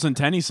 Just gonna. Charles and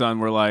Tenny's son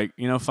were like,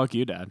 fuck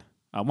you, Dad.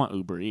 I want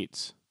Uber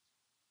Eats.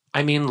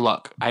 I mean,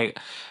 look,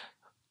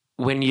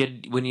 when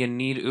you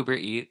need Uber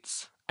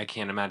Eats, I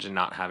can't imagine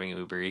not having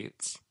Uber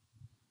Eats.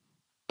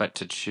 But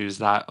to choose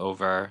that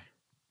over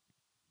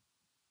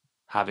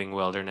having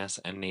wilderness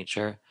and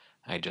nature,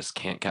 I just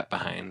can't get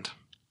behind.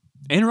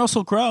 And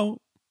Russell Crowe.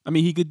 I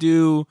mean, he could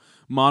do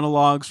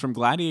monologues from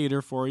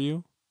Gladiator for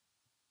you.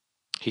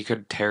 He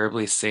could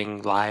terribly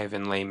sing live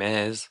in Les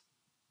Mis.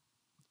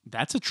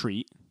 That's a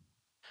treat.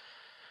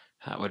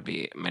 That would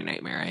be my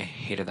nightmare. I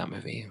hated that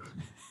movie.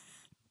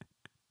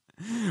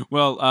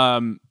 Well,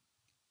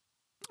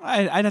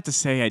 I'd have to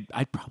say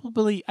I'd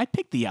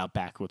pick the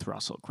Outback with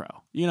Russell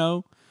Crowe.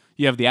 You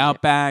have the Yeah.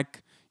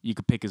 Outback. You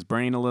could pick his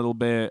brain a little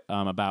bit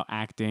about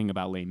acting,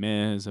 about Les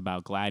Mis,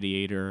 about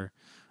Gladiator,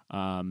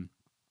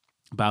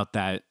 about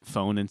that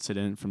phone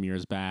incident from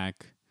years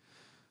back.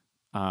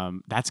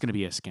 That's going to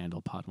be a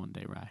scandal pod one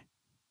day, Rye.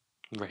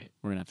 Right.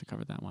 We're going to have to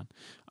cover that one.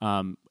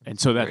 And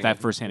so that Right.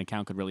 firsthand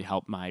account could really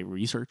help my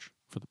research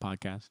for the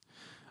podcast.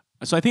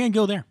 So I think I'd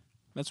go there.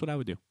 That's what I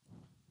would do.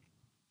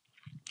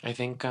 I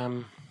think,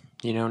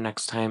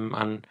 next time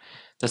on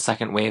the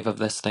second wave of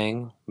this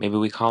thing, maybe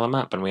we call him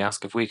up and we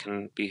ask if we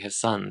can be his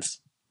sons.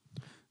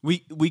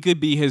 We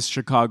could be his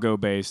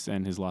Chicago-based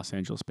and his Los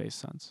Angeles-based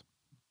sons.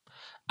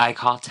 I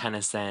call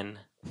Tennyson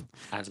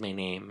as my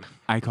name.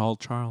 I call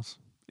Charles,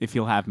 if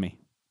you'll have me.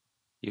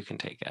 You can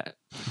take it.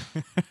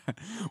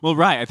 Well,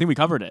 right. I think we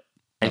covered it.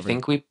 I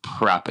think we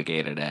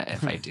propagated it,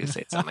 if I do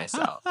say so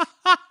myself.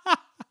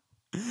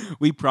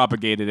 We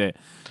propagated it.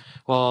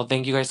 Well,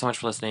 thank you guys so much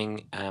for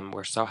listening.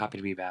 We're so happy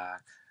to be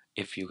back.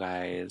 If you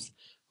guys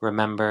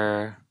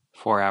remember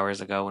 4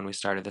 hours ago when we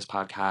started this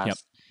podcast, Yep.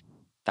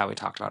 that we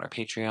talked about our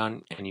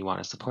Patreon, and you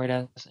want to support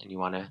us and you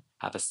want to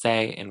have a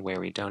say in where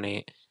we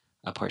donate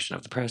a portion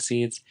of the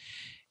proceeds,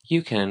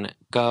 you can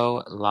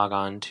go log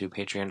on to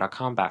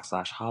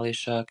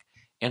patreon.com/hollyshook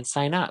and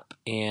sign up.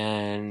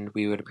 And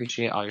we would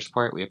appreciate all your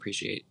support. We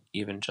appreciate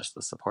even just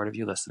the support of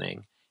you listening.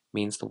 It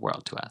means the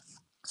world to us.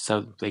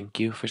 So thank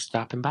you for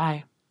stopping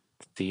by.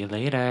 See you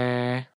later.